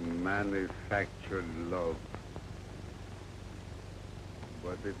 my manufactured love.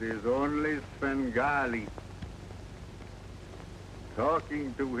 But it is only Svengali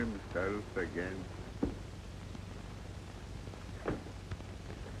talking to himself again.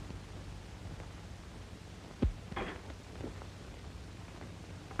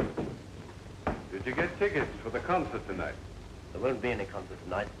 Did you get tickets for the concert tonight? There won't be any concert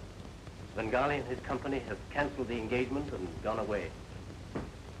tonight. Svengali and his company have canceled the engagement and gone away.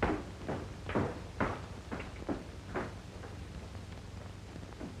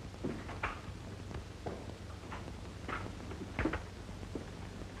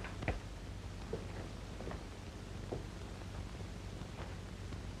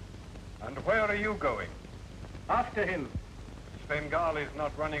 And where are you going? After him. Svengali's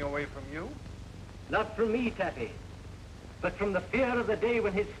not running away from you? Not from me, Taffy, but from the fear of the day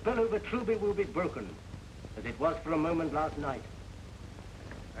when his spell over Truby will be broken, as it was for a moment last night.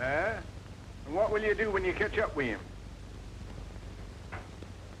 Eh? And what will you do when you catch up with him?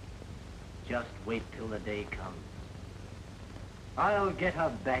 Just wait till the day comes. I'll get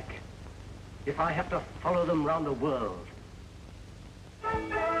her back, if I have to follow them round the world.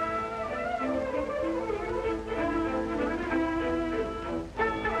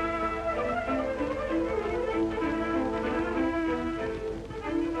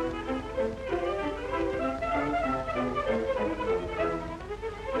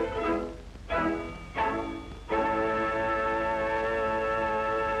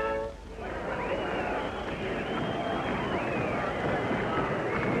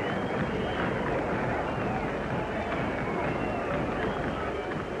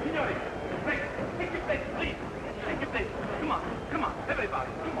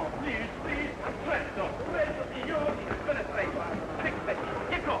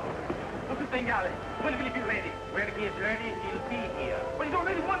 When will he be ready? When he is ready, he'll be here. But he's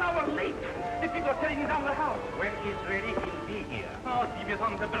already 1 hour late. The people are tearing down the house. When he's ready, he'll be here. Oh, devious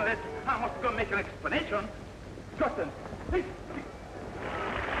on the bread. I must go make an explanation. Justin, please.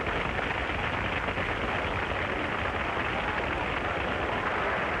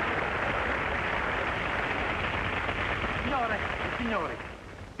 Signore,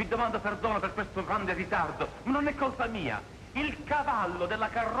 vi domando perdono per questo grande ritardo, ma non è colpa mia. Il cavallo della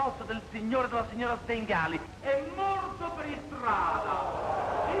carrozza del signore e della signora Svengali è morto per strada.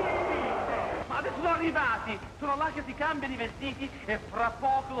 Sì, ma adesso sono arrivati, sono là che si cambiano i vestiti e fra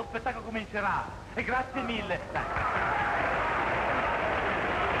poco lo spettacolo comincerà. E grazie mille.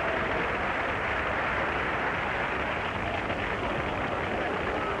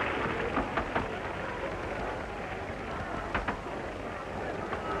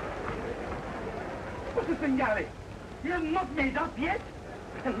 Questo segnale. You're not made up yet,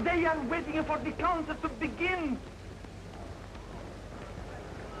 and they are waiting for the concert to begin.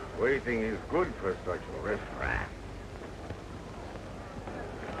 Waiting is good for such riffraff.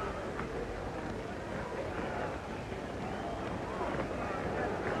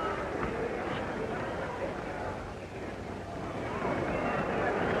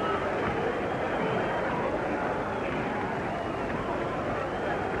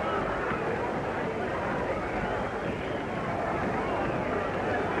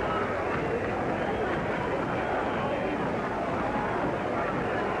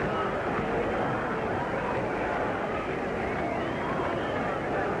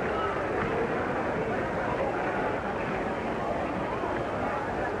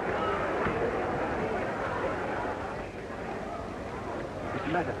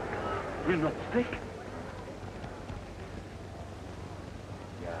 You're not sick?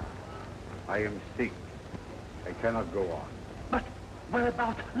 Yeah, I am sick. I cannot go on. But what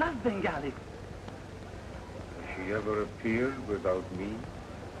about love, Svengali? Has she ever appeared without me?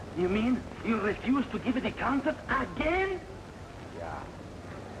 You mean you refuse to give the concert again? Yeah.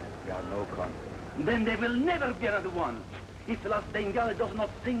 Yeah, no conflict. Then there will never be another one. If La Svengali does not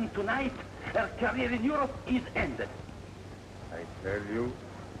sing tonight, her career in Europe is ended. I tell you,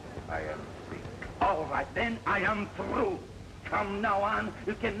 I am sick. All right, then I am through. From now on,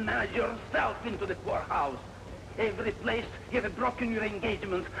 you can manage yourself into the poorhouse. Every place you have broken your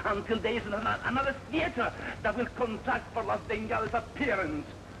engagement until there is another theater that will contract for La Svengali's appearance.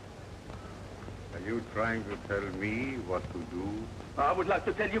 Are you trying to tell me what to do? I would like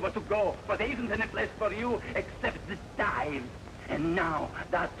to tell you where to go, but there isn't any place for you except the dive. And now,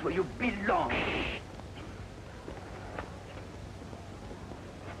 that's where you belong.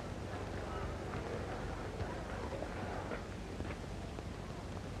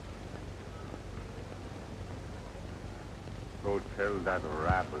 Go tell that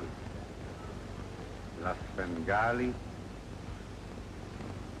rabble. La Svengali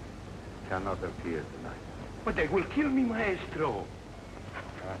cannot appear tonight. But they will kill me, maestro.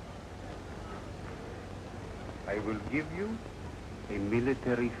 I will give you a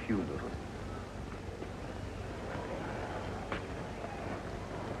military funeral.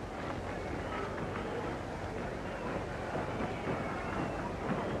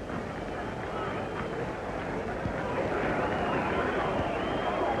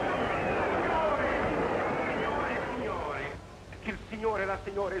 Il signore e la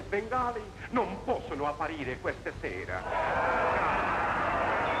signora Svengali non possono apparire questa sera.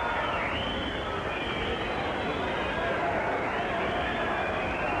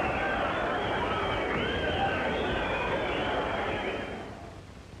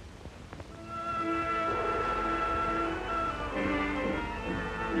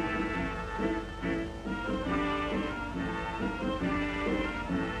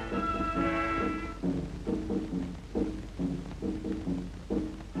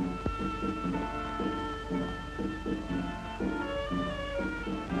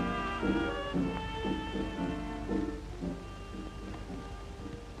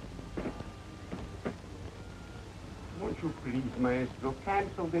 Won't you please, maestro,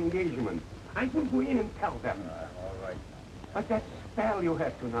 cancel the engagement? I will go in and tell them. All right. But that spell you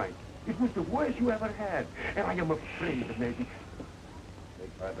had tonight, it was the worst you ever had. And I am afraid that maybe...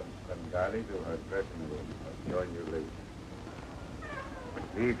 Take Madame Svengali to her dressing room. I'll join you later.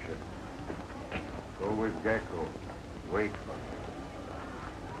 Liebchen, go with Gecko. Wait for me.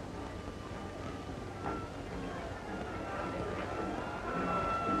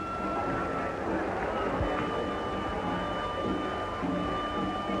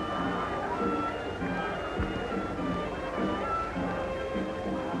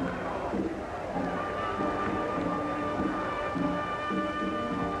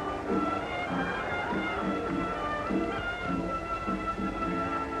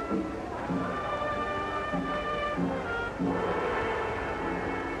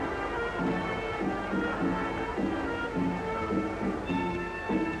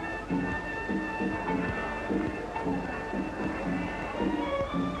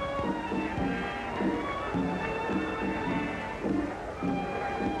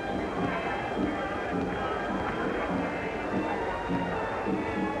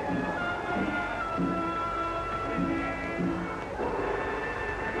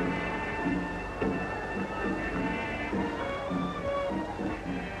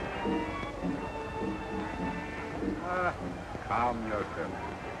 Calm yourself.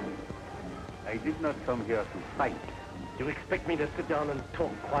 I did not come here to fight. You expect me to sit down and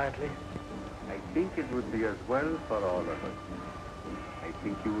talk quietly? I think it would be as well for all of us. I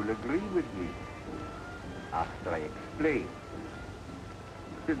think you will agree with me after I explain.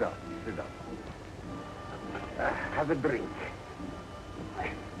 Sit down, sit down. Have a drink.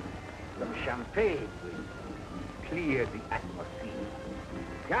 Some champagne will clear the atmosphere.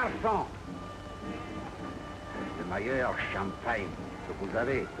 Garçon! Le meilleur champagne que vous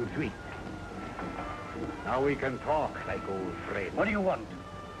avez tout de suite. Now we can talk like old friends. What do you want?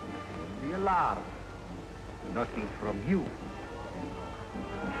 Don't be alarmed. Nothing from you.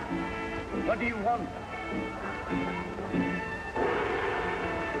 What do you want?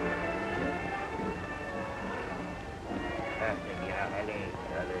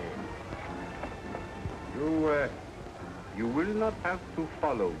 You will not have to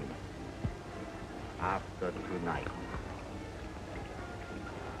follow me after tonight.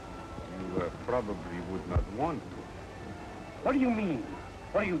 You probably would not want to. What do you mean?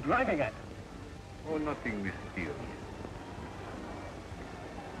 What are you driving at? Oh, nothing mysterious.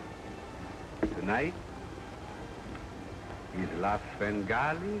 Tonight is La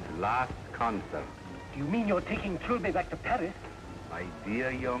Svengali's last concert. Do you mean you're taking Trilby back to Paris? My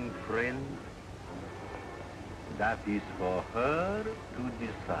dear young friend, that is for her to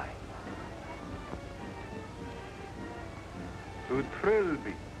decide. To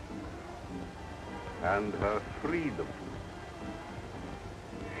Trilby and her freedom.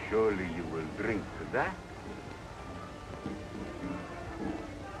 Surely you will drink to that.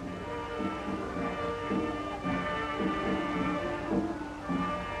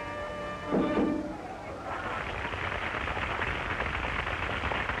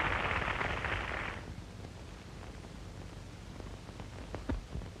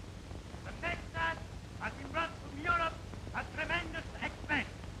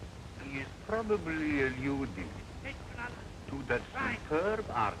 Probably alluding to that superb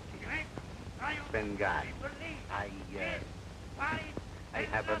Archie, Svengali. I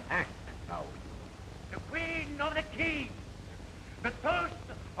have an act now. The Queen of the Kings, the toast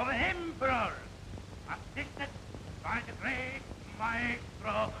of an emperor, assisted by the great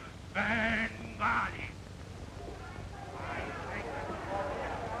maestro Svengali.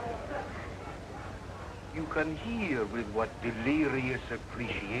 You can hear with what delirious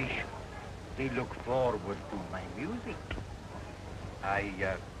appreciation they look forward to my music.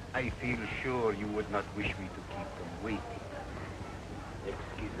 I feel sure you would not wish me to keep them waiting.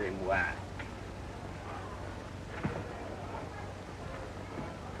 Excusez-moi.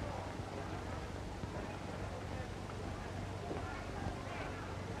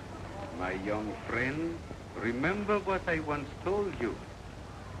 My young friend, remember what I once told you.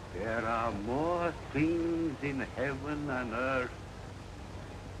 There are more things in heaven and earth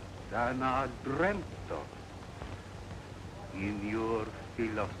than are dreamt of in your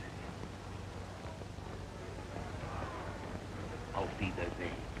philosophy. Auf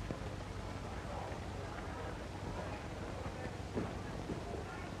Wiedersehen.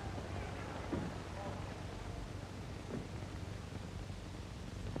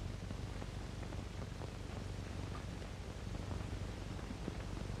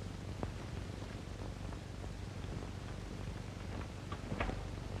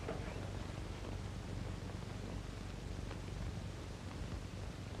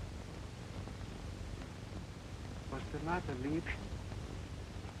 What's the matter, Liebchen?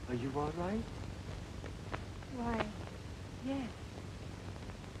 Are you all right? Why, yes.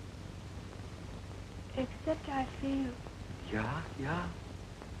 Except I feel Yeah?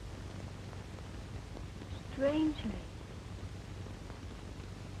 strangely.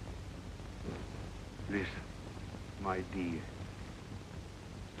 Listen, my dear.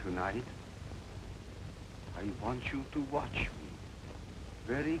 Tonight, I want you to watch me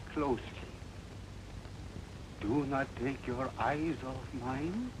very closely. Do not take your eyes off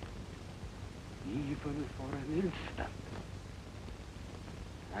mine, even for an instant.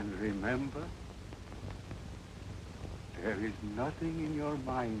 And remember, there is nothing in your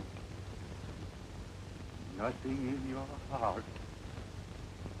mind, nothing in your heart,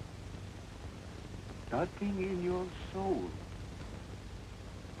 nothing in your soul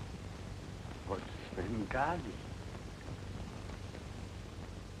but Svengali.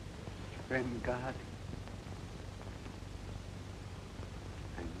 Svengali.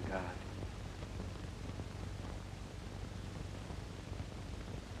 Svengali.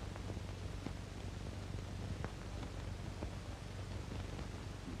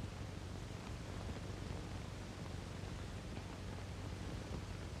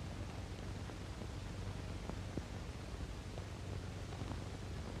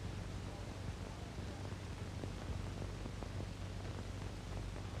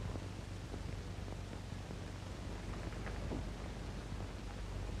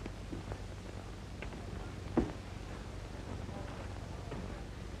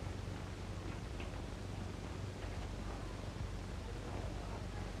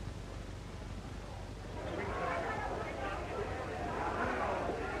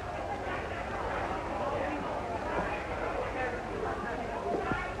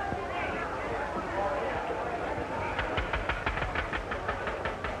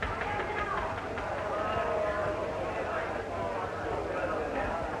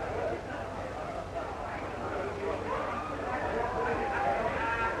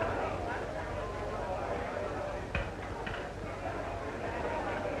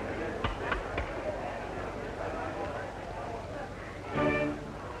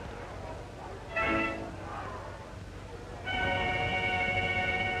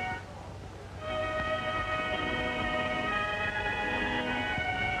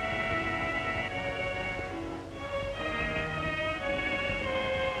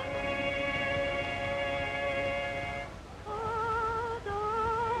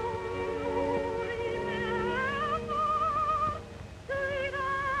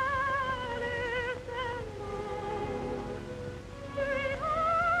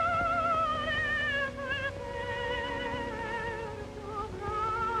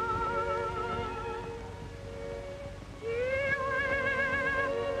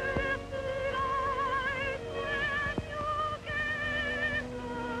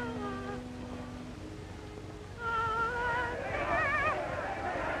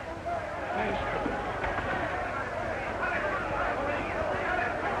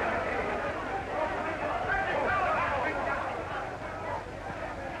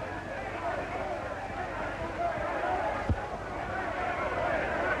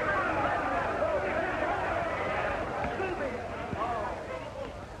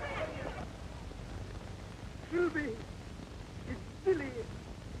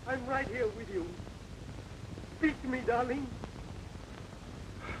 I'm right here with you. Speak to me, darling.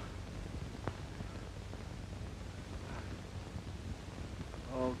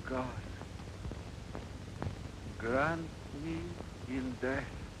 Oh, God, grant me in death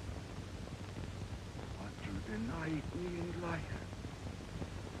what you denied me in life.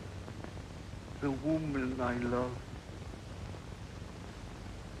 The woman I love.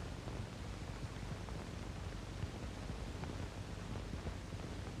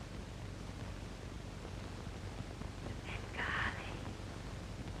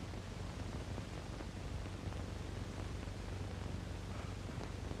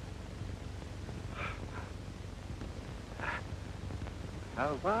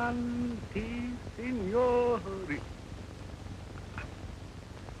 Avanti, signori.